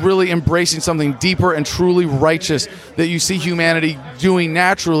it's really embracing something deeper and truly righteous that you see humanity doing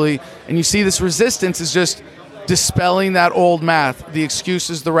naturally, and you see this resistance is just dispelling that old math, the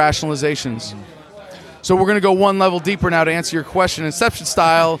excuses, the rationalizations. So we're going to go one level deeper now to answer your question, Inception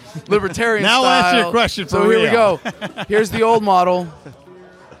style, libertarian now style. Now answer your question for real. So here we go. Here's the old model.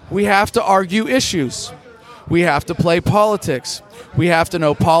 We have to argue issues. We have to play politics. We have to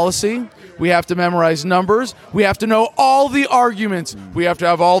know policy. We have to memorize numbers. We have to know all the arguments. We have to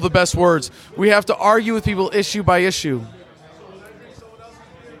have all the best words. We have to argue with people issue by issue.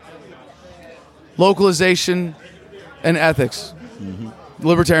 Localization and ethics.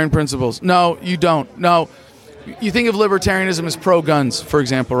 Libertarian principles. No, you don't. No. You think of libertarianism as pro-guns, for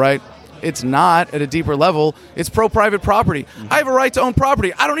example, right? It's not at a deeper level. It's pro-private property. I have a right to own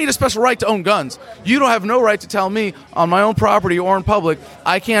property. I don't need a special right to own guns. You don't have no right to tell me on my own property or in public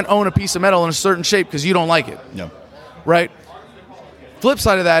I can't own a piece of metal in a certain shape because you don't like it. No. Right? Flip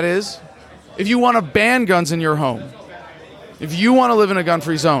side of that is, if you want to ban guns in your home, if you want to live in a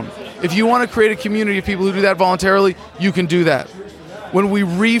gun-free zone, if you want to create a community of people who do that voluntarily, you can do that. When we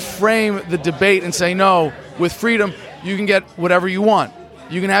reframe the debate and say, no, with freedom, you can get whatever you want.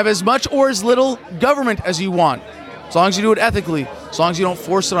 You can have as much or as little government as you want, as long as you do it ethically, as long as you don't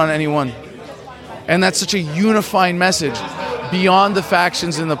force it on anyone. And that's such a unifying message beyond the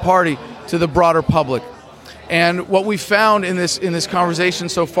factions in the party to the broader public. And what we found in this conversation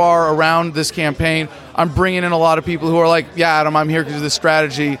so far around this campaign, I'm bringing in a lot of people who are like, yeah, Adam, I'm here because of this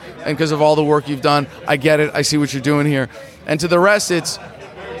strategy and because of all the work you've done. I get it. I see what you're doing here. And to the rest, they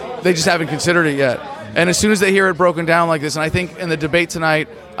just haven't considered it yet. And as soon as they hear it broken down like this, and I think in the debate tonight,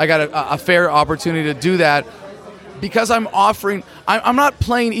 I got a fair opportunity to do that because I'm not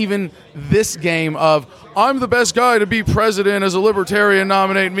playing even this game of I'm the best guy to be president as a libertarian,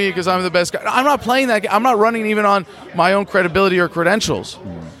 nominate me because I'm the best guy. I'm not playing that game. I'm not running even on my own credibility or credentials.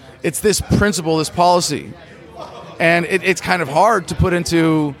 It's this principle, this policy. And it's kind of hard to put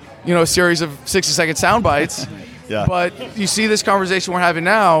into, a series of 60-second sound bites. Yeah. But you see this conversation we're having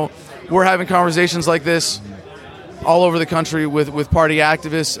now, we're having conversations like this all over the country with party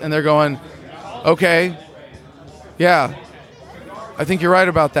activists, and they're going, okay, yeah, I think you're right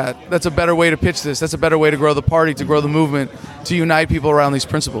about that. That's a better way to pitch this. That's a better way to grow the party, to grow the movement, to unite people around these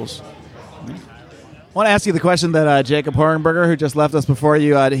principles. I want to ask you the question that Jacob Hornberger, who just left us before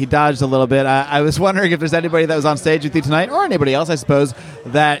you, he dodged a little bit. I was wondering if there's anybody that was on stage with you tonight, or anybody else, I suppose,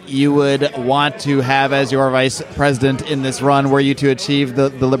 that you would want to have as your vice president in this run were you to achieve the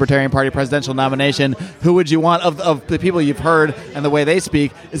Libertarian Party presidential nomination. Who would you want of the people you've heard and the way they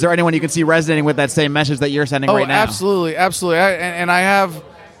speak? Is there anyone you can see resonating with that same message that you're sending right now? Absolutely. And I have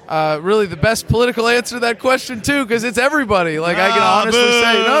really the best political answer to that question too, because it's everybody. Like I can honestly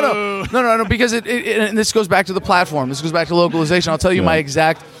say, no, because and this goes back to the platform. This goes back to localization. I'll tell you my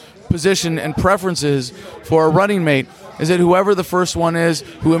exact position and preferences for a running mate. Is that whoever the first one is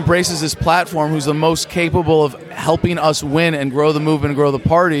who embraces this platform, who's the most capable of helping us win and grow the movement and grow the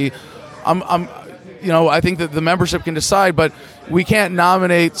party. I think that the membership can decide, but we can't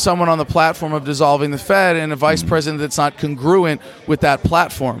nominate someone on the platform of dissolving the Fed and a vice president that's not congruent with that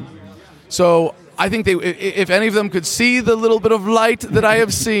platform. So I think if any of them could see the little bit of light that I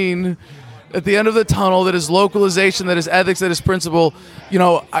have seen at the end of the tunnel, that is localization, that is ethics, that is principle,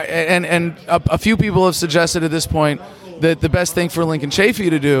 and a few people have suggested at this point that the best thing for Lincoln Chafee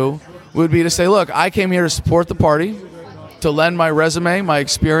to do would be to say, look, I came here to support the party, to lend my resume, my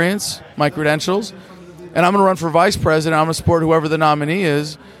experience, my credentials, and I'm going to run for vice president. I'm going to support whoever the nominee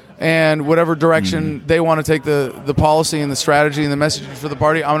is, and whatever direction they want to take the policy and the strategy and the message for the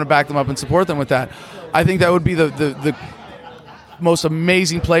party, I'm going to back them up and support them with that. I think that would be the most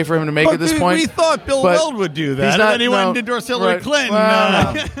amazing play for him to make at this point. We thought Bill Weld would do that, and then he went and endorsed Hillary Clinton.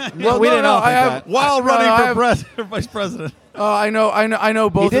 Well, we didn't all think that. While running for vice president. I know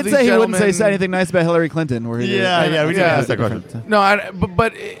both of these gentlemen. He did say he wouldn't say anything nice about Hillary Clinton. We did ask that question. No,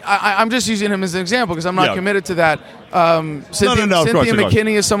 but I'm just using him as an example because I'm not committed to that. Cynthia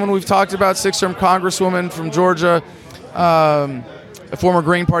McKinney is someone we've talked about, 6-term congresswoman from Georgia, a former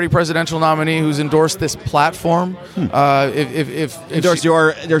Green Party presidential nominee who's endorsed this platform. Endorsed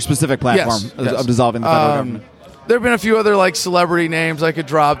your specific platform of dissolving the federal government. There have been a few other celebrity names I could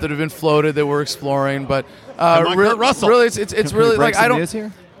drop that have been floated that we're exploring, but Kurt Russell. Really, it's really like I don't. News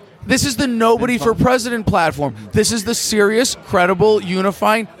here? This is the nobody for president platform. This is the serious, credible,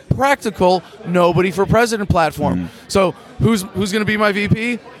 unifying, practical nobody for president platform. So who's going to be my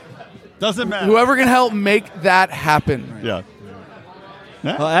VP? Doesn't matter. Whoever can help make that happen. Yeah.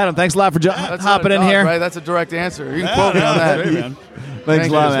 Well, Adam, thanks a lot for hopping in here. Right, that's a direct answer. You can quote me on that. Great, man. Thanks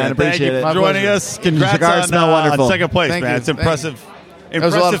a lot, man. Appreciate it. Thank you for joining us. Congrats Cigars smell wonderful. on second place, Thank man. you. It's impressive. That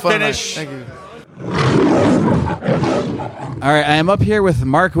was a lot of fun finish. tonight. Thank you. All right, I am up here with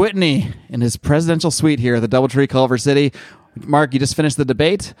Mark Whitney in his presidential suite here at the DoubleTree, Culver City. Mark, you just finished the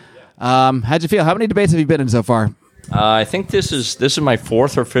debate. How'd you feel? How many debates have you been in so far? I think this is my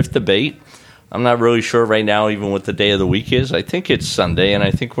 4th or 5th debate. I'm not really sure right now even what the day of the week is. I think it's Sunday, and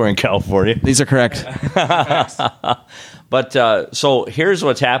I think we're in California. These are correct. But so here's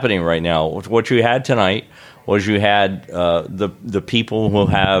what's happening right now. What you had tonight was you had the people who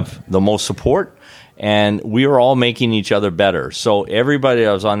have the most support, and we were all making each other better. So everybody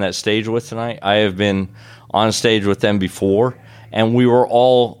I was on that stage with tonight, I have been on stage with them before, and we were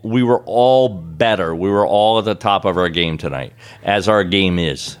all better. We were all at the top of our game tonight, as our game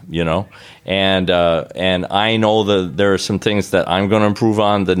is, And I know that there are some things that I'm going to improve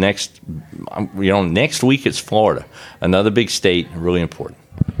on. The next week it's Florida, another big state, really important.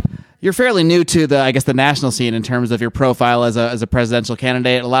 You're fairly new to the national scene in terms of your profile as a presidential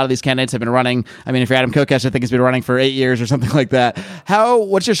candidate. A lot of these candidates have been running. I mean, if you're Adam Kokesh, I think he's been running for 8 years or something like that.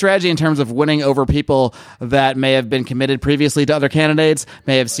 What's your strategy in terms of winning over people that may have been committed previously to other candidates,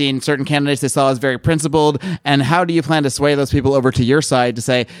 may have seen certain candidates they saw as very principled, and how do you plan to sway those people over to your side to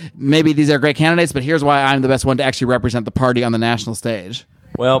say, maybe these are great candidates, but here's why I'm the best one to actually represent the party on the national stage?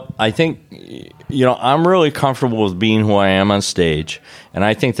 Well, I think, I'm really comfortable with being who I am on stage, and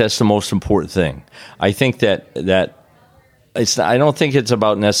I think that's the most important thing. I think that I don't think it's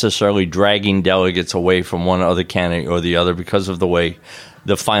about necessarily dragging delegates away from one other candidate or the other because of the way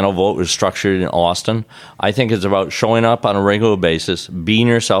the final vote was structured in Austin. I think it's about showing up on a regular basis, being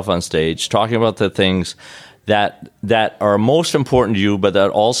yourself on stage, talking about the things that are most important to you, but that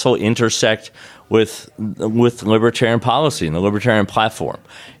also intersect with libertarian policy and the libertarian platform.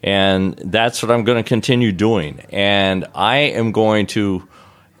 And that's what I'm going to continue doing. And I am going to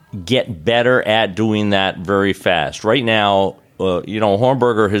get better at doing that very fast. Right now,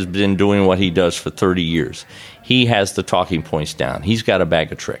 Hornberger has been doing what he does for 30 years. He has the talking points down. He's got a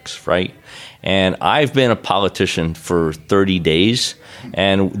bag of tricks, right? And I've been a politician for 30 days,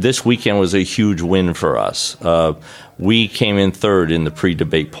 and this weekend was a huge win for us. We came in third in the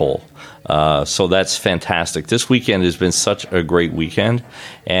pre-debate poll. So that's fantastic. This weekend has been such a great weekend,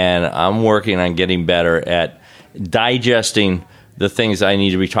 and I'm working on getting better at digesting the things I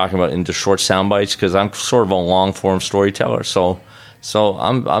need to be talking about into short sound bites, because I'm sort of a long form storyteller. So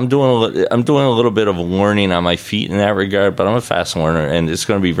I'm doing a little bit of learning on my feet in that regard, but I'm a fast learner, and it's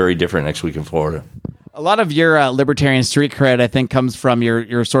going to be very different next week in Florida. A lot of your libertarian street cred, I think, comes from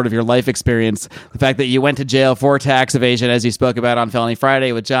your sort of your life experience. The fact that you went to jail for tax evasion, as you spoke about on Felony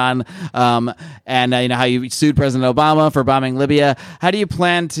Friday with John, and how you sued President Obama for bombing Libya. How do you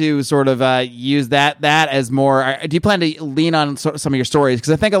plan to sort of use that as more? Do you plan to lean on some of your stories?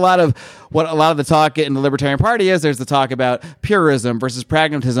 Because I think a lot of the talk in the Libertarian Party is there's the talk about purism versus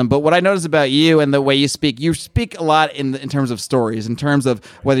pragmatism. But what I notice about you and the way you speak a lot in terms of stories, in terms of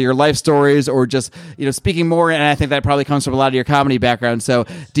whether your life stories or just speaking more, and I think that probably comes from a lot of your comedy background. So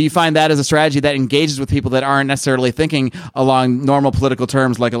do you find that as a strategy that engages with people that aren't necessarily thinking along normal political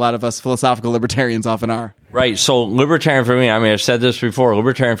terms like a lot of us philosophical libertarians often are? Right. So libertarian for me, I've said this before,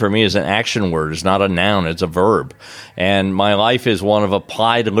 libertarian for me is an action word. It's not a noun. It's a verb. And my life is one of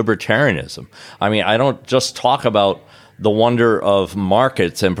applied libertarianism. I don't just talk about the wonder of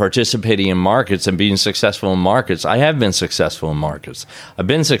markets and participating in markets and being successful in markets. I have been successful in markets. I've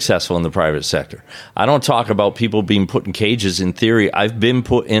been successful in the private sector. I don't talk about people being put in cages in theory. I've been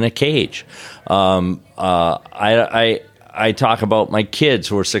put in a cage. I talk about my kids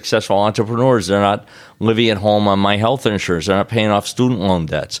who are successful entrepreneurs. They're not living at home on my health insurance. They're not paying off student loan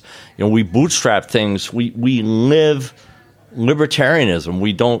debts. We bootstrap things. We live libertarianism.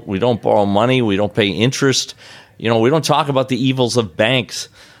 We don't borrow money. We don't pay interest. We don't talk about the evils of banks.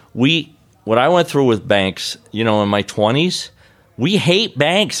 What I went through with banks, in my 20s, we hate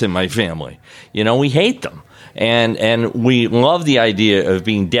banks in my family. We hate them. And we love the idea of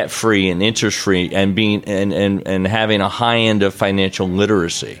being debt free and interest free and being and having a high end of financial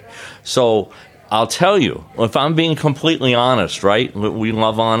literacy. So I'll tell you, if I'm being completely honest, right? We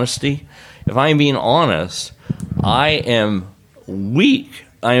love honesty. If I'm being honest, I am weak.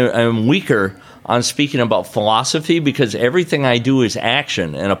 I am weaker on speaking about philosophy because everything I do is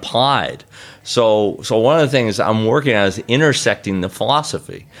action and applied. So one of the things I'm working on is intersecting the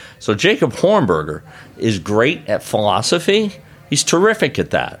philosophy. So Jacob Hornberger is great at philosophy. He's terrific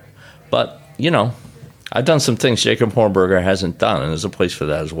at that. But, I've done some things Jacob Hornberger hasn't done, and there's a place for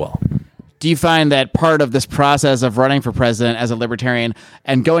that as well. Do you find that part of this process of running for president as a libertarian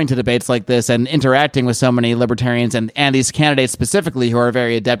and going to debates like this and interacting with so many libertarians and these candidates specifically who are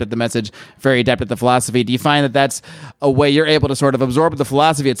very adept at the message, very adept at the philosophy, do you find that that's a way you're able to sort of absorb the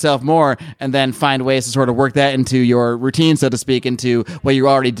philosophy itself more and then find ways to sort of work that into your routine, so to speak, into what you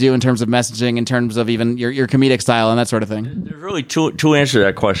already do in terms of messaging, in terms of even your comedic style and that sort of thing? There's really two answers to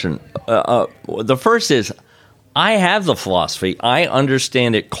that question. The first is, I have the philosophy. I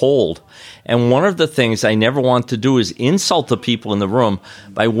understand it cold. And one of the things I never want to do is insult the people in the room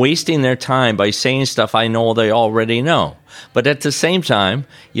by wasting their time by saying stuff I know they already know. But at the same time,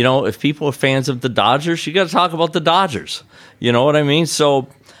 if people are fans of the Dodgers, you got to talk about the Dodgers. You know what I mean? So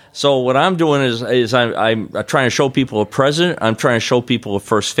what I'm doing is I'm trying to show people a president. I'm trying to show people a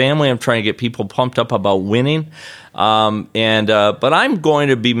first family. I'm trying to get people pumped up about winning. But I'm going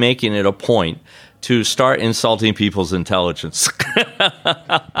to be making it a point to start insulting people's intelligence.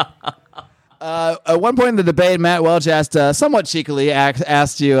 At one point in the debate, Matt Welch asked, somewhat cheekily,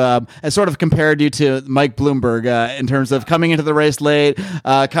 asked you, and sort of compared you to Mike Bloomberg in terms of coming into the race late,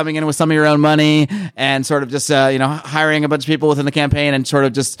 coming in with some of your own money, and sort of just hiring a bunch of people within the campaign and sort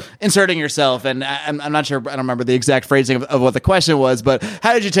of just inserting yourself. And I'm not sure, I don't remember the exact phrasing of what the question was, but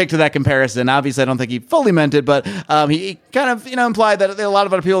how did you take to that comparison? Obviously, I don't think he fully meant it, but he kind of implied that a lot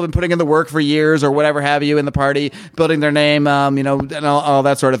of other people have been putting in the work for years or whatever have you in the party, building their name, and all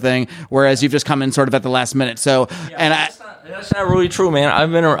that sort of thing, whereas you've just come in sort of at the last minute. So, that's not really true, man.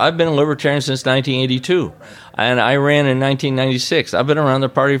 I've been a libertarian since 1982, and I ran in 1996. I've been around the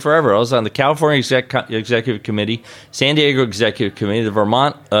party forever. I was on the California Executive Committee, San Diego Executive Committee, the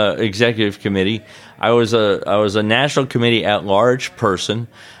Vermont Executive Committee. I was a national committee at large person,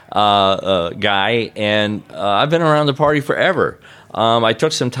 guy, and I've been around the party forever. I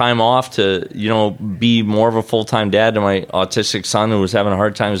took some time off to, be more of a full-time dad to my autistic son who was having a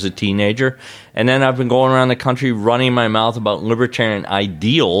hard time as a teenager. And then I've been going around the country running my mouth about libertarian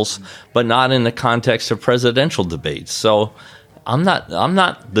ideals, but not in the context of presidential debates. So I'm not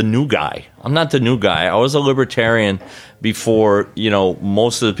the new guy. I'm not the new guy. I was a libertarian before,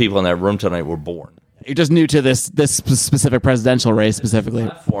 most of the people in that room tonight were born. You're just new to this specific presidential race specifically.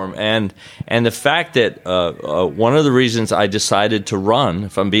 Platform. And the fact that one of the reasons I decided to run,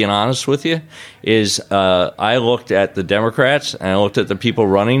 if I'm being honest with you, is I looked at the Democrats and I looked at the people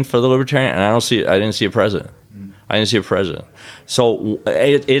running for the Libertarian, and I didn't see a president. I didn't see a president. So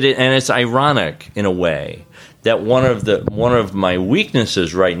it's ironic in a way that one of my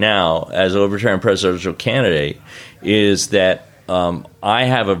weaknesses right now as a Libertarian presidential candidate is that I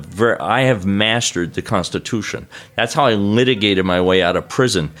have mastered the Constitution. That's how I litigated my way out of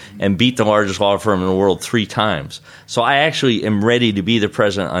prison and beat the largest law firm in the world 3 times. So I actually am ready to be the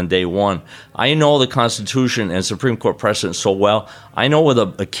president on day one. I know the Constitution and Supreme Court precedent so well. I know where the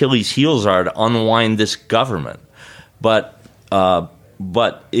Achilles heels are to unwind this government. But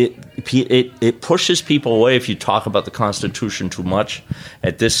it pushes people away if you talk about the Constitution too much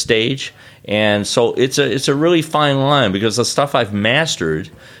at this stage. And so it's a really fine line, because the stuff I've mastered,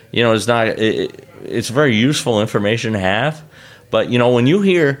 is not. It's very useful information to have. But when you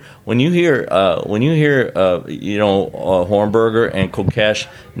hear Hornberger and Kokesh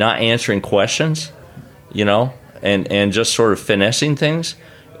not answering questions, and just sort of finessing things,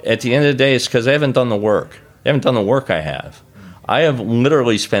 at the end of the day, it's because they haven't done the work. They haven't done the work I have. I have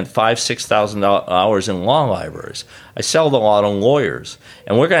literally spent $5,000-6,000 hours in law libraries. I sell the law to lawyers,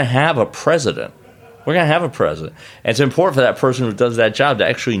 and we're going to have a president. We're going to have a president, and it's important for that person who does that job to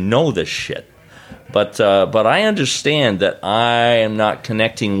actually know this shit. But I understand that I am not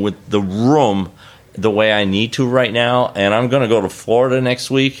connecting with the room the way I need to right now, and I'm going to go to Florida next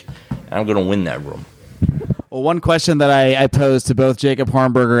week, and I'm going to win that room. Well, one question that I posed to both Jacob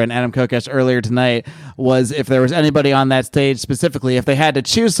Hornberger and Adam Kokesh earlier tonight was if there was anybody on that stage specifically, if they had to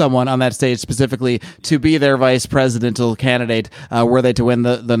choose someone on that stage specifically to be their vice presidential candidate, were they to win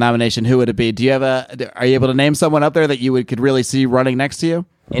the nomination, who would it be? Are you able to name someone up there that you could really see running next to you?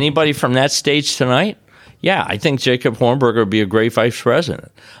 Anybody from that stage tonight? Yeah, I think Jacob Hornberger would be a great vice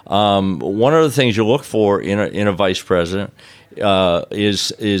president. One of the things you look for in a vice president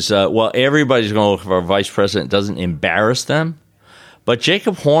is everybody's going to look for a vice president that doesn't embarrass them. But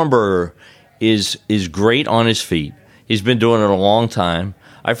Jacob Hornberger is great on his feet. He's been doing it a long time.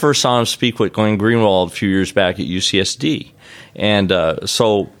 I first saw him speak with Glenn Greenwald a few years back at UCSD. And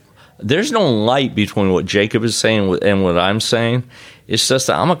so there's no light between what Jacob is saying and what I'm saying. It's just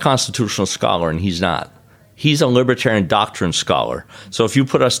that I'm a constitutional scholar and he's not. He's a libertarian doctrine scholar. So if you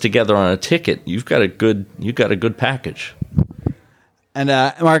put us together on a ticket, you've got a good package. And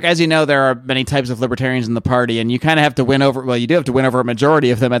Mark, as you know, there are many types of libertarians in the party, and you kind of have to win over. Well, you do have to win over a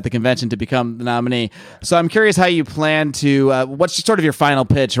majority of them at the convention to become the nominee. So I'm curious how you plan to. What's sort of your final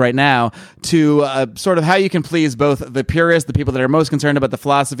pitch right now to sort of how you can please both the purists, the people that are most concerned about the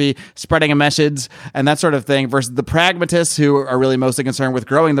philosophy, spreading a message, and that sort of thing, versus the pragmatists who are really mostly concerned with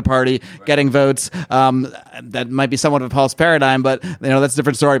growing the party, getting votes. That might be somewhat of a false paradigm, but that's a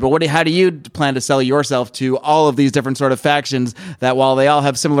different story. But how do you plan to sell yourself to all of these different sort of factions that, while they all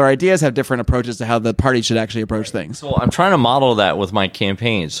have similar ideas, have different approaches to how the party should actually approach things? So I'm trying to model that with my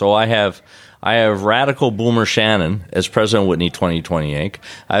campaign. So I have radical Boomer Shannon as President Whitney 2028.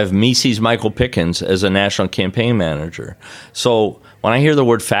 I have Mises Michael Pickens as a national campaign manager. So when I hear the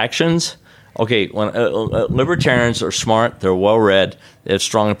word factions, okay, when libertarians are smart, they're well-read, they have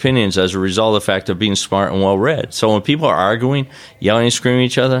strong opinions as a result of the fact of being smart and well-read. So when people are arguing, yelling and screaming at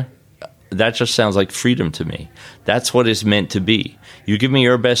each other, that just sounds like freedom to me. That's what it's meant to be. You give me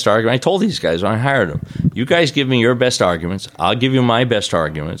your best argument. I told these guys when I hired them, you guys give me your best arguments, I'll give you my best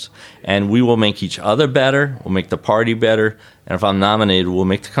arguments, and we will make each other better, we'll make the party better, and if I'm nominated, we'll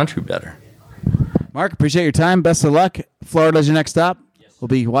make the country better. Mark, appreciate your time. Best of luck. Florida's your next stop. We'll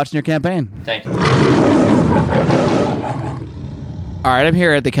be watching your campaign. Thank you. All right, I'm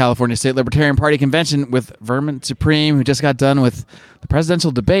here at the California State Libertarian Party Convention with Vermin Supreme, who just got done with the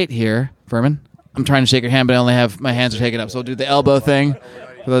presidential debate here. Vermin, I'm trying to shake your hand, but I only have my hands are taken up, so we'll do the elbow thing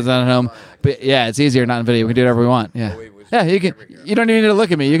for those at home. But yeah, it's easier not in video. We can do whatever we want. Yeah, you can. You don't even need to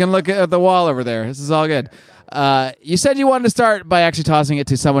look at me. You can look at the wall over there. This is all good. You said you wanted to start by actually tossing it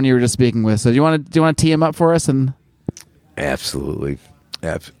to someone you were just speaking with. So do you want to tee him up for us? And absolutely.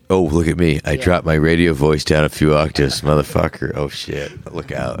 Oh, look at me. I dropped my radio voice down a few octaves, motherfucker. Oh, shit.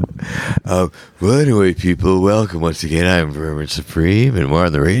 Look out. Well, anyway, people, welcome once again. I'm Vermin Supreme, and we're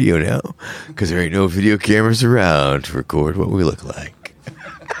on the radio now because there ain't no video cameras around to record what we look like.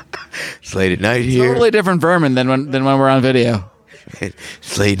 It's late at night here. Totally different Vermin than when we're on video.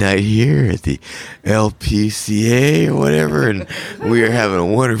 It's late night here at the LPCA or whatever, and we are having a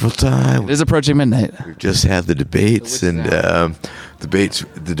wonderful time. It is approaching midnight. We've just had the debates, and the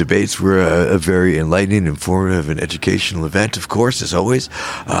debates were a very enlightening, informative, and educational event, of course, as always.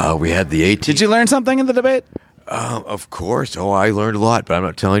 We had the 18th. Did you learn something in the debate? Of course. Oh, I learned a lot, but I'm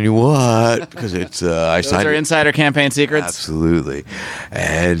not telling you what, because it's I Those signed are insider campaign secrets? Absolutely.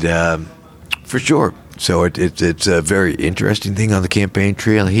 And for sure. So it's a very interesting thing on the campaign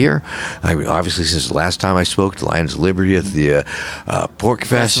trail here. I mean, obviously, since the last time I spoke to Lions of Liberty at the Pork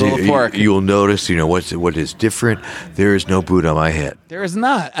Fest, you'll notice, what is different. There is no boot on my head. There is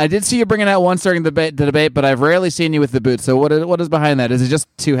not. I did see you bringing out once during the debate, but I've rarely seen you with the boot. So what is behind that? Is it just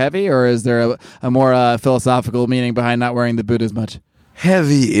too heavy, or is there a more philosophical meaning behind not wearing the boot as much?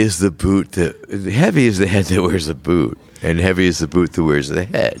 Heavy is the boot heavy is the head that wears the boot. And heavy is the boot that wears the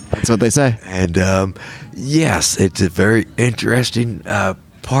head. That's what they say. And yes, it's a very interesting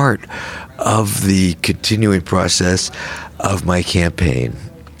part of the continuing process of my campaign.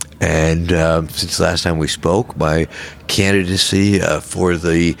 And since last time we spoke, my candidacy for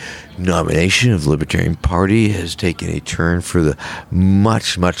the nomination of the Libertarian Party has taken a turn for the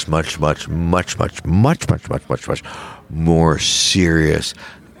much more serious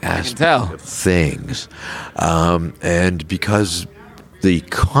aspect of things. And because the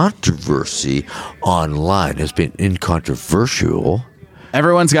controversy online has been incontrovertible.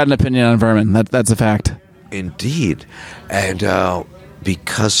 Everyone's got an opinion on Vermin. That's a fact. Indeed. And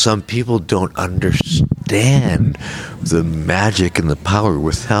because some people don't understand the magic and the power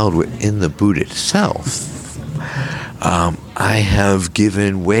withheld within the boot itself, I have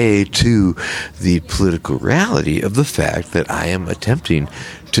given way to the political reality of the fact that I am attempting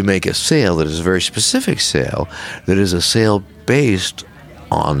to make a sale that is a very specific sale, that is a sale based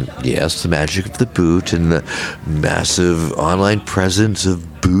on, yes, the magic of the boot and the massive online presence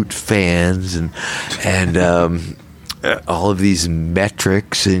of boot fans and all of these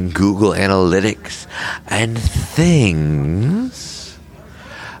metrics and Google Analytics and things.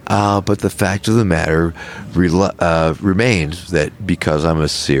 But the fact of the matter remains that because I'm a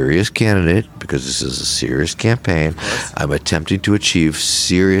serious candidate, because this is a serious campaign, I'm attempting to achieve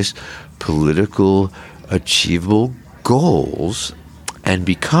serious political achievable goals, and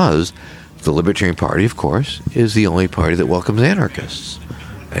because the Libertarian Party, of course, is the only party that welcomes anarchists.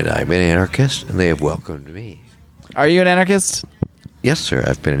 And I'm an anarchist, and they have welcomed me. Are you an anarchist? Yes, sir.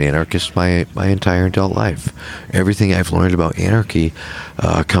 I've been an anarchist my entire adult life. Everything I've learned about anarchy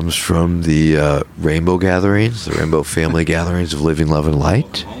comes from the rainbow gatherings, the rainbow family gatherings of Living, Love, and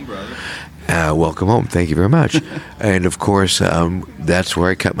Light. Welcome home. Thank you very much. And, of course, that's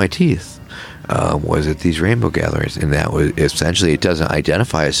where I cut my teeth, was at these rainbow gatherings. And that was essentially, it doesn't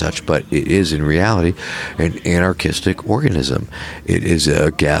identify as such, but it is in reality an anarchistic organism. It is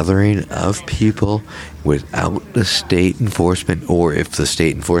a gathering of people without the state enforcement, or if the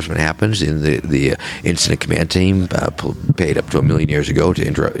state enforcement happens in the incident command team paid up to $1 million years ago to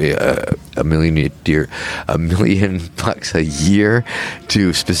 $1 million bucks a year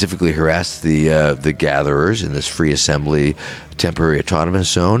to specifically harass the gatherers in this free assembly temporary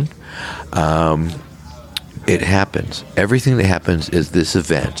autonomous zone. It happens. Everything that happens is this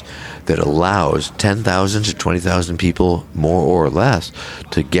event that allows 10,000 to 20,000 people, more or less,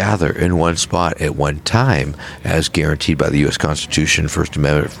 to gather in one spot at one time, as guaranteed by the U.S. Constitution, First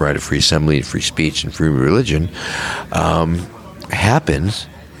Amendment, right of free assembly, free speech, and free religion, happens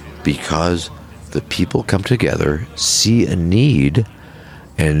because the people come together, see a need,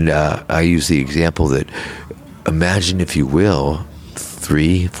 and I use the example that, imagine, if you will,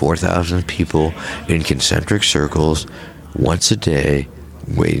 3,000-4,000 people in concentric circles once a day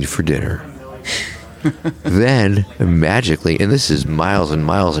waiting for dinner. Then magically, and this is miles and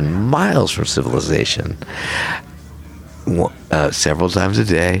miles and miles from civilization, several times a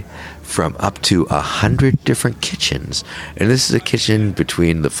day, from up to 100 different kitchens. And this is a kitchen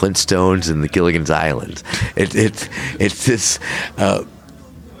between the Flintstones and the Gilligan's Island. It's this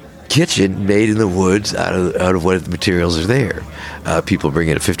kitchen made in the woods out of what the materials are there. People bring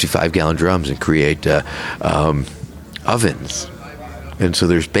in 55-gallon drums and create ovens. And so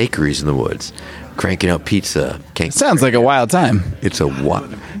there's bakeries in the woods cranking out pizza. Sounds like a wild time. It's a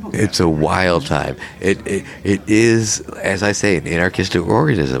It's a wild time. It is, as I say, an anarchistic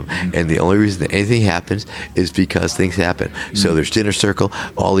organism, and the only reason that anything happens is because things happen. So there's dinner circle.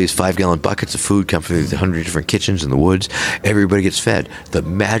 All these 5-gallon buckets of food come from these 100 different kitchens in the woods. Everybody gets fed. The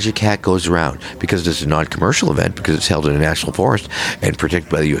magic hat goes around because it's a non-commercial event, because it's held in a national forest and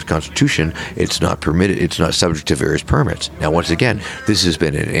protected by the U.S. Constitution. It's not permitted. It's not subject to various permits. Now, once again, this has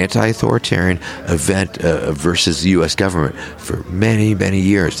been an anti-authoritarian event versus the U.S. government for many, many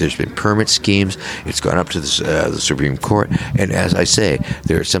years. There's been permit schemes. It's gone up to the Supreme Court. And as I say,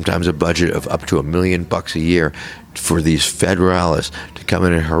 there's sometimes a budget of up to $1 million a year for these federalists to come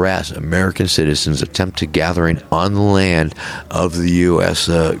in and harass American citizens, attempt to gathering on the land of the U.S.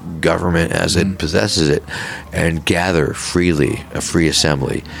 Government as it possesses it, and gather freely, a free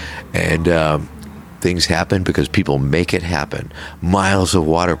assembly. And things happen because people make it happen. Miles of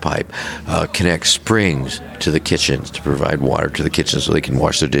water pipe connect springs to the kitchens to provide water to the kitchens so they can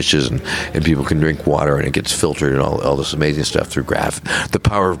wash their dishes and people can drink water, and it gets filtered and all this amazing stuff through the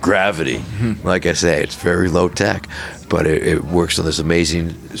power of gravity. Like I say, it's very low tech, but it works on this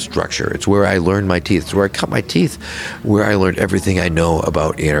amazing structure. It's where I learned my teeth. It's where I cut my teeth, where I learned everything I know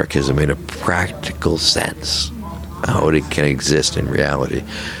about anarchism in a practical sense, how it can exist in reality.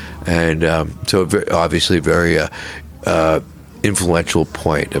 And so obviously a very influential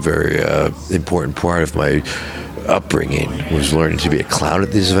point, a very important part of my upbringing was learning to be a clown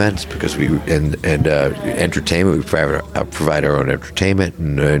at these events, because we entertainment, we provide our own entertainment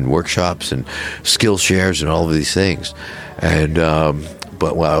and workshops and skill shares and all of these things. And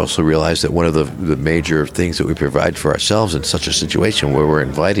but I also realized that one of the major things that we provide for ourselves in such a situation where we're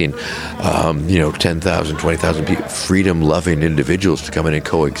inviting 10,000, 20,000 people, freedom-loving individuals to come in and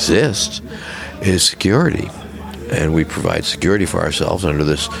coexist, is security. And we provide security for ourselves under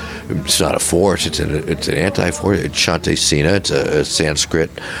this. It's not a force. It's an anti-force. It's Shanti Sena. It's a Sanskrit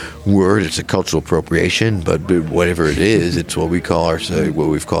word. It's a cultural appropriation. But whatever it is, it's what we've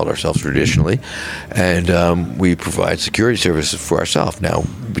called ourselves traditionally, and we provide security services for ourselves. Now,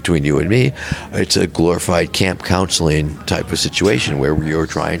 between you and me, it's a glorified camp counseling type of situation where you're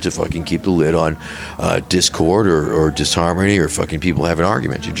trying to fucking keep the lid on discord or disharmony or fucking people having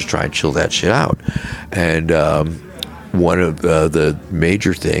arguments. You just try and chill that shit out. And one of the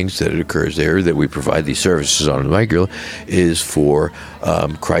major things that occurs there that we provide these services on the regular is for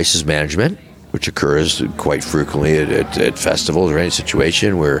crisis management, which occurs quite frequently at festivals or any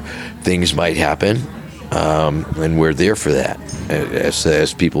situation where things might happen. And we're there for that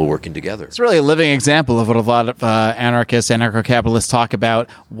as people working together. It's really a living example of what a lot of anarchists, anarcho-capitalists talk about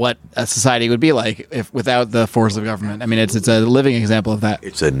what a society would be like if without the force of government. I mean, it's a living example of that.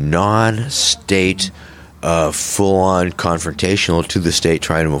 It's a non-state, full-on confrontational to the state,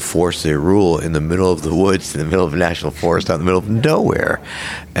 trying to enforce their rule in the middle of the woods, in the middle of a national forest, out in the middle of nowhere.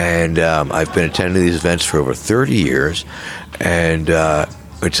 And I've been attending these events for over 30 years, and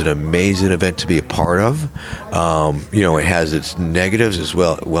it's an amazing event to be a part of. It has its negatives as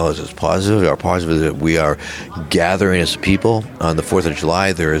well as its positives. Our positive is that we are gathering as people. On the 4th of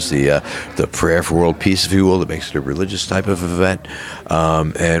July, there is the prayer for world peace, if you will, that makes it a religious type of event.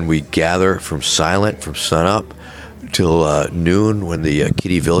 And we gather from sunup till noon when the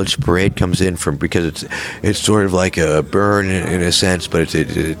Kitty Village parade comes in, because it's sort of like a burn in a sense, but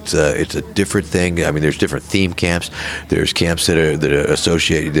it's a different thing. I mean, there's different theme camps. There's camps that are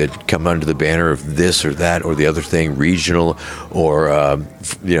associated, that come under the banner of this or that or the other thing, regional, or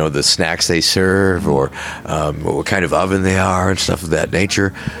the snacks they serve, or what kind of oven they are and stuff of that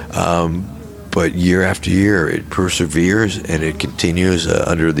nature. But year after year, it perseveres and it continues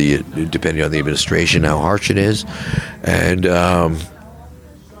depending on the administration, how harsh it is. And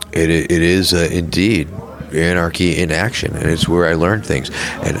it is indeed anarchy in action, and it's where I learned things.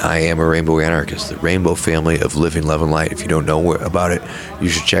 And I am a rainbow anarchist, the rainbow family of living, love, and light. If you don't know about it, you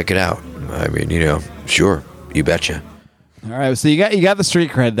should check it out. I mean, sure, you betcha. All right, so you got the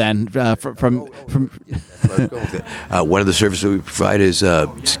street cred then from. One of the services that we provide is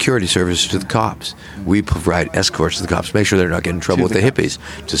security services to the cops. We provide escorts to the cops, make sure they're not getting in trouble with the hippies,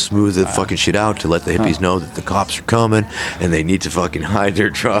 to smooth the fucking shit out, to let the hippies know that the cops are coming and they need to fucking hide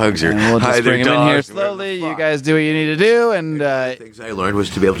their drugs or we'll hide just their bring dogs. them in here slowly. You guys do what you need to do, and things I learned was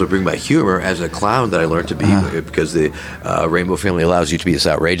to be able to bring my humor as a clown that I learned to be, because the Rainbow Family allows you to be as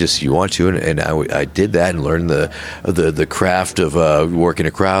outrageous as you want to, and I did that and learned the craft of working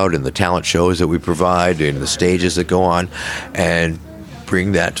a crowd and the talent shows that we provide and the stages that go on, and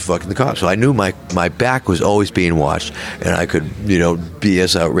bring that to fucking the cops. So I knew my back was always being watched, and I could, be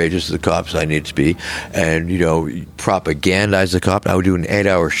as outrageous as the cops I need to be, and, propagandize the cop. I would do an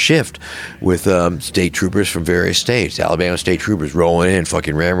 8-hour shift with state troopers from various states, Alabama state troopers rolling in,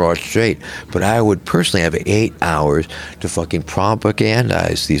 fucking ramrod straight. But I would personally have 8 hours to fucking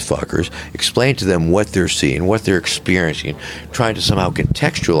propagandize these fuckers, explain to them what they're seeing, what they're experiencing, trying to somehow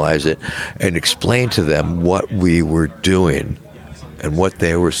contextualize it, and explain to them what we were doing and what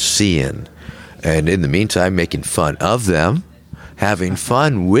they were seeing. And in the meantime, making fun of them, having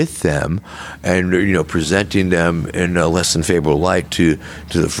fun with them, and presenting them in a less than favorable light to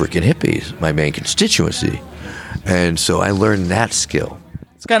the freaking hippies, my main constituency. And so I learned that skill.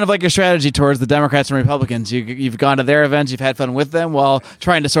 It's kind of like your strategy towards the Democrats and Republicans. You've gone to their events, you've had fun with them, while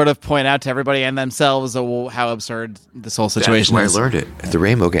trying to sort of point out to everybody and themselves how absurd this whole situation That's is. where I learned it, at the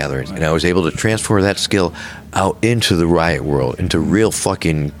Rainbow Gatherings. And I was able to transfer that skill out into the riot world, into real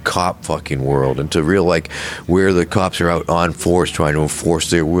fucking cop fucking world, into real, where the cops are out on force trying to enforce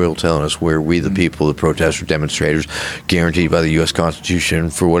their will, telling us where we, the people, the protesters, demonstrators, guaranteed by the U.S. Constitution,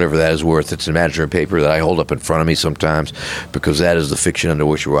 for whatever that is worth. It's an imaginary paper that I hold up in front of me sometimes, because that is the fiction under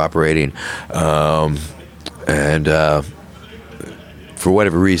which we're operating. For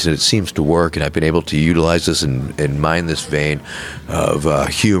whatever reason, it seems to work, and I've been able to utilize this and mine this vein of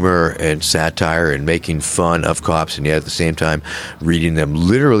humor and satire and making fun of cops, and yet at the same time reading them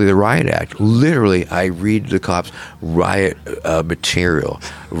literally the riot act. Literally, I read the cops riot material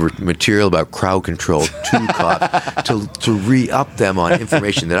about crowd control to cops to re-up them on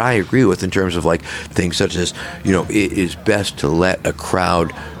information that I agree with, in terms of things such as, it is best to let a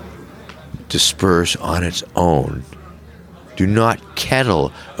crowd disperse on its own. Do not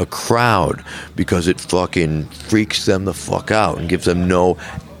kettle a crowd because it fucking freaks them the fuck out and gives them no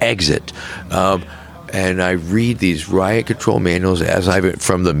exit. And I read these riot control manuals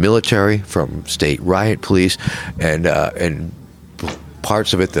from the military, from state riot police, and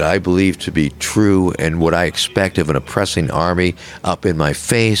parts of it that I believe to be true and what I expect of an oppressing army up in my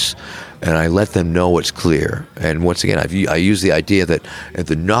face. And I let them know what's clear. And once again, I use the idea that,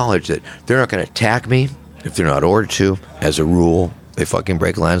 the knowledge that they're not going to attack me if they're not ordered to, as a rule. They fucking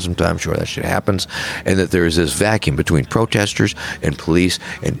break lines sometimes, sure, that shit happens. And that there is this vacuum between protesters and police,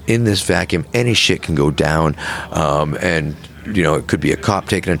 and in this vacuum, any shit can go down. It could be a cop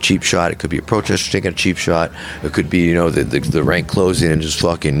taking a cheap shot, it could be a protester taking a cheap shot, it could be, the rank closing and just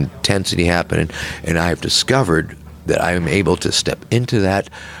fucking intensity happening. And I have discovered that I am able to step into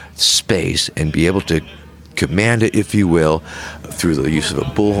that space and be able to command it, if you will, through the use of a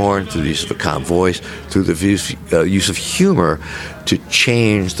bullhorn, through the use of a calm voice, through the use of humor, to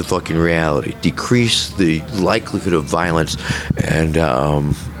change the fucking reality, decrease the likelihood of violence, and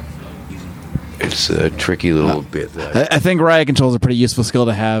it's a tricky little bit. I think riot control is a pretty useful skill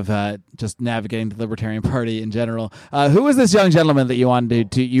to have, just navigating the Libertarian Party in general. Who is this young gentleman that you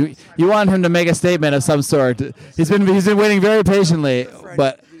wanted to you want him to make a statement of some sort? He's been waiting very patiently,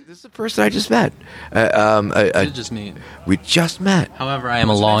 but. This is the person I just met. We just met. However, I am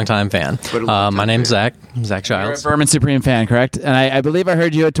a longtime fan. My name's Zach You're a Childs. Vermin Supreme fan, correct? And I believe I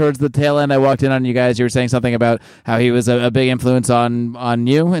heard you towards the tail end. I walked in on you guys. You were saying something about how he was a big influence on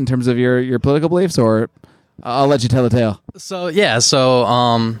you in terms of your political beliefs, or I'll let you tell the tale. So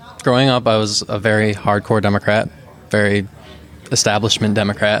growing up, I was a very hardcore Democrat, very establishment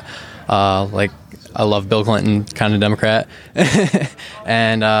Democrat. I love Bill Clinton kind of Democrat.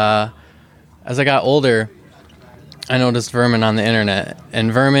 And as I got older, I noticed Vermin on the internet. And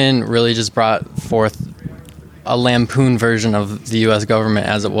Vermin really just brought forth a lampoon version of the U.S. government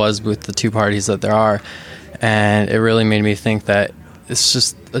as it was with the two parties that there are. And it really made me think that it's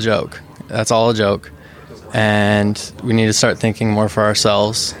just a joke. That's all a joke. And we need to start thinking more for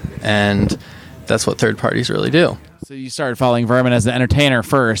ourselves. And that's what third parties really do. So you started following Vermin as an entertainer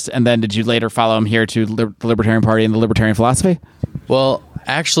first, and then did you later follow him here to the Libertarian Party and the Libertarian philosophy? Well,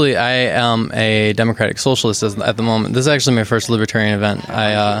 actually, I am a democratic socialist at the moment. This is actually my first libertarian event.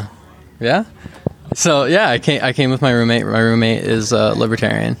 I came with my roommate. My roommate is a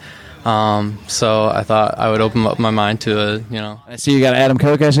libertarian. So I thought I would open up my mind to I see you got Adam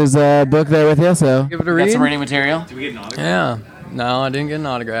Kokesh's book there with you, so give it a read. Got some reading material. Did we get an autograph? Yeah. No, I didn't get an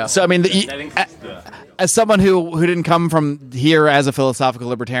autograph. So I mean, as someone who didn't come from here as a philosophical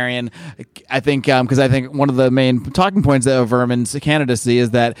libertarian, I think because I think one of the main talking points of Vermin's candidacy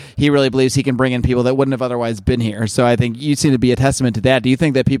is that he really believes he can bring in people that wouldn't have otherwise been here. So I think you seem to be a testament to that. Do you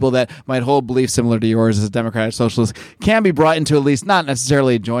think that people that might hold beliefs similar to yours as a Democratic Socialist can be brought into at least not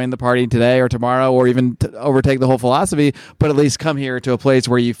necessarily join the party today or tomorrow or even overtake the whole philosophy, but at least come here to a place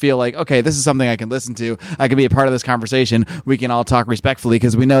where you feel like, okay, this is something I can listen to. I can be a part of this conversation. We can all talk respectfully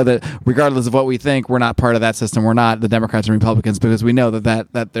because we know that regardless of what we think, we're not part of that system. We're not the Democrats and Republicans because we know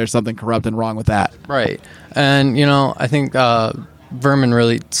that there's something corrupt and wrong with that. Right. And, I think Vermin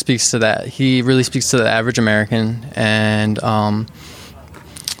really speaks to that. He really speaks to the average American. And,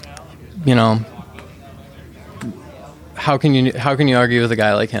 how can you argue with a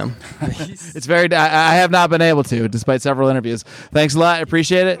guy like him? It's very. I have not been able to, despite several interviews. Thanks a lot. I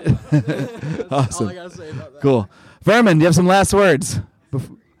appreciate it. Awesome. All I gotta say about that. Cool. Vermin, do you have some last words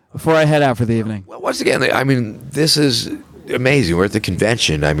before I head out for the evening? Well, once again, I mean, this is amazing. We're at the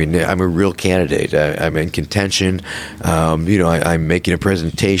convention. I mean, I'm a real candidate. I'm in contention. I'm making a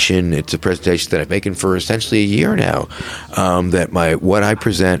presentation. It's a presentation that I'm making for essentially a year now. What I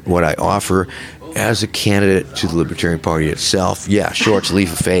present, what I offer as a candidate to the Libertarian Party itself, yeah, sure, it's a leap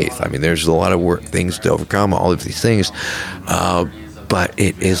of faith. I mean, there's a lot of things to overcome, all of these things, but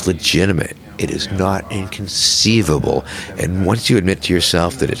it is legitimate. It is not inconceivable. And once you admit to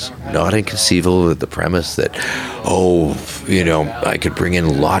yourself that it's not inconceivable, that the premise that, I could bring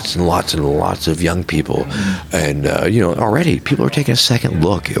in lots and lots and lots of young people, and, already people are taking a second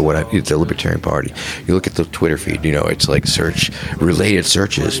look at the Libertarian Party. You look at the Twitter feed, it's like related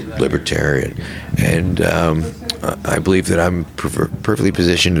searches, Libertarian. And I believe that I'm perfectly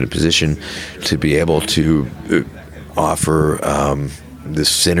positioned in a position to be able to offer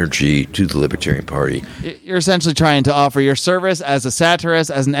this synergy to the Libertarian Party. You're essentially trying to offer your service as a satirist,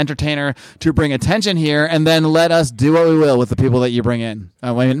 as an entertainer, to bring attention here, and then let us do what we will with the people that you bring in.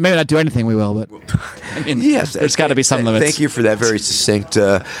 Maybe not do anything we will, but yes, there's got to be some limits. Thank you for that very succinct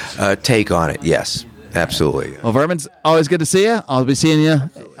take on it. Yes, absolutely. Well, Vermin's always good to see you. I'll be seeing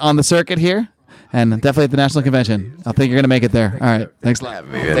you on the circuit here, and definitely at the National Convention. I think you're going to make it there. All right. Thanks a lot.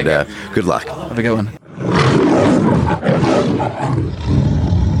 And good luck. Have a good one.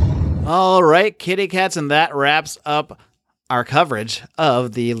 All right, kitty cats, and that wraps up our coverage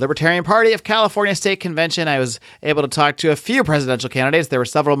of the Libertarian Party of California State Convention. I was able to talk to a few presidential candidates. There were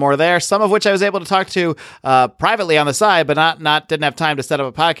several more there, some of which I was able to talk to privately on the side, but didn't have time to set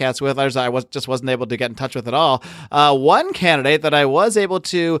up a podcast with. Others I wasn't able to get in touch with at all. One candidate that I was able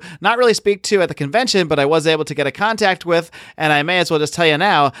to not really speak to at the convention, but I was able to get a contact with, and I may as well just tell you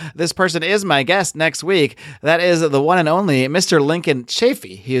now, this person is my guest next week. That is the one and only Mr. Lincoln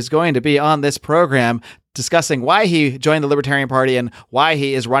Chafee. He is going to be on this program discussing why he joined the Libertarian Party and why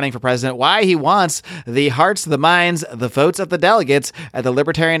he is running for president, why he wants the hearts, the minds, the votes of the delegates at the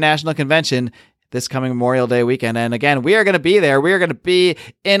Libertarian National Convention this coming Memorial Day weekend. And again, we are going to be there. We are going to be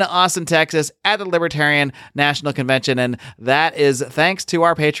in Austin, Texas at the Libertarian National Convention. And that is thanks to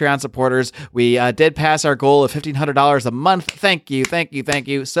our Patreon supporters. We did pass our goal of $1,500 a month. Thank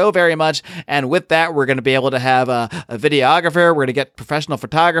you so very much. And with that, we're going to be able to have a videographer. We're going to get professional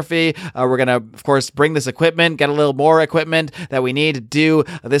photography. We're going to, of course, bring this equipment, get a little more equipment that we need to do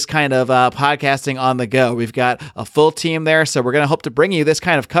this kind of podcasting on the go. We've got a full team there. So we're going to hope to bring you this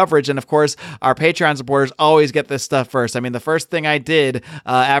kind of coverage. And of course, our Patreon supporters always get this stuff first. I mean, the first thing I did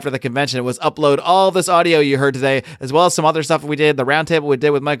after the convention was upload all this audio you heard today, as well as some other stuff we did, the roundtable we did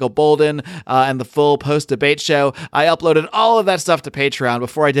with Michael Bolden and the full post-debate show. I uploaded all of that stuff to Patreon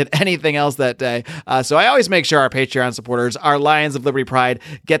before I did anything else that day. So I always make sure our Patreon supporters, our Lions of Liberty Pride,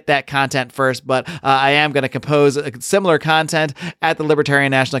 get that content first. But I am going to compose similar content at the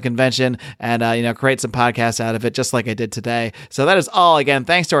Libertarian National Convention and create some podcasts out of it, just like I did today. So that is all, again,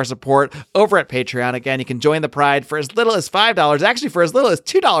 thanks to our support over at Patreon. Again, you can join the Pride for as little as $5. Actually, for as little as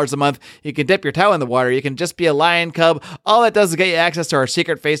 $2 a month, you can dip your toe in the water. You can just be a Lion Cub. All that does is get you access to our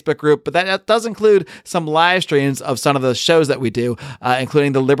secret Facebook group, but that does include some live streams of some of the shows that we do,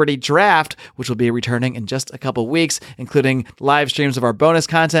 including the Liberty Draft, which will be returning in just a couple weeks, including live streams of our bonus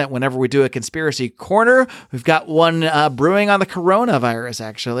content whenever we do a Conspiracy Corner. We've got one brewing on the coronavirus,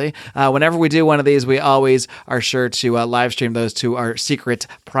 actually. Whenever we do one of these, we always are sure to live stream those to our secret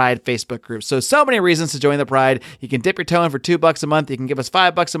Pride Facebook group. So so many reasons to join the Pride. You can dip your toe in for $2 a month. You can give us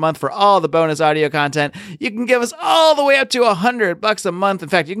 $5 a month for all the bonus audio content. You can give us all the way up to $100 a month. In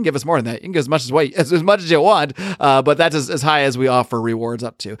fact, you can give us more than that. You can give as much as you want, but that's as high as we offer rewards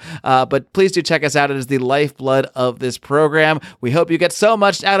up to. But please do check us out. It is the lifeblood of this program. We hope you get so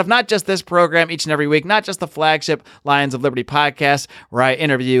much out of not just this program each and every week, not just the flagship Lions of Liberty podcast, where I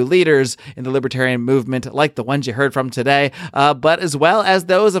interview leaders in the libertarian movement like the ones you heard from today, but as well as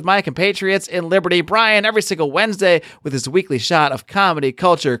those of my compatriots in liberty. Brian, every single Wednesday with his weekly shot of comedy,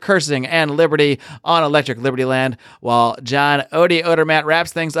 culture, cursing, and liberty on Electric Liberty Land, while John Odie Odermatt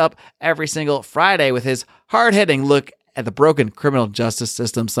wraps things up every single Friday with his hard-hitting look at the broken criminal justice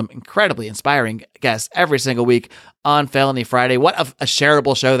system. Some incredibly inspiring guests every single week on Felony Friday. What a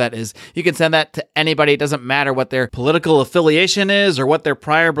shareable show that is. You can send that to anybody. It doesn't matter what their political affiliation is or what their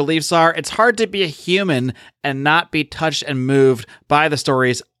prior beliefs are. It's hard to be a human and not be touched and moved by the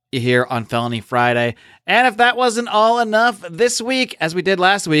stories you hear on Felony Friday. And if that wasn't all enough, this week, as we did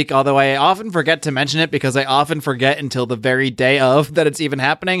last week, although I often forget to mention it because I often forget until the very day of that it's even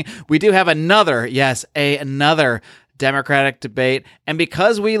happening, we do have another Democratic debate. And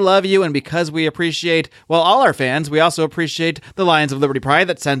because we love you and because we appreciate, well, all our fans, we also appreciate the Lions of Liberty Pride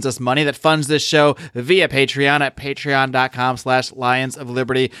that sends us money, that funds this show via Patreon at patreon.com/Lions of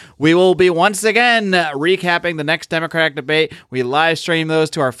Liberty. We will be once again recapping the next Democratic debate. We live stream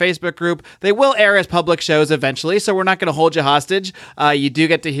those to our Facebook group. They will air as public shows eventually, so we're not going to hold you hostage. You do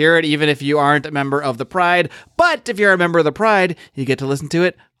get to hear it even if you aren't a member of the Pride. But if you're a member of the Pride, you get to listen to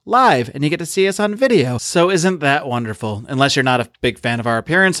it live, and you get to see us on video. So isn't that wonderful? Unless you're not a big fan of our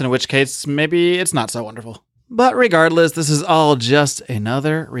appearance, in which case maybe it's not so wonderful. But regardless, this is all just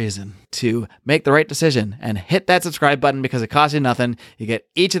another reason to make the right decision and hit that subscribe button because it costs you nothing. You get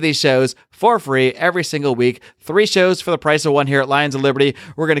each of these shows for free every single week. 3 shows for the price of 1 here at Lions of Liberty.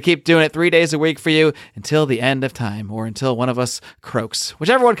 We're going to keep doing it 3 days a week for you until the end of time, or until one of us croaks,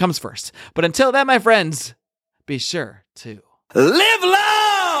 whichever one comes first. But until then, my friends, be sure to live long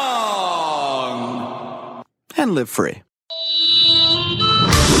and live free.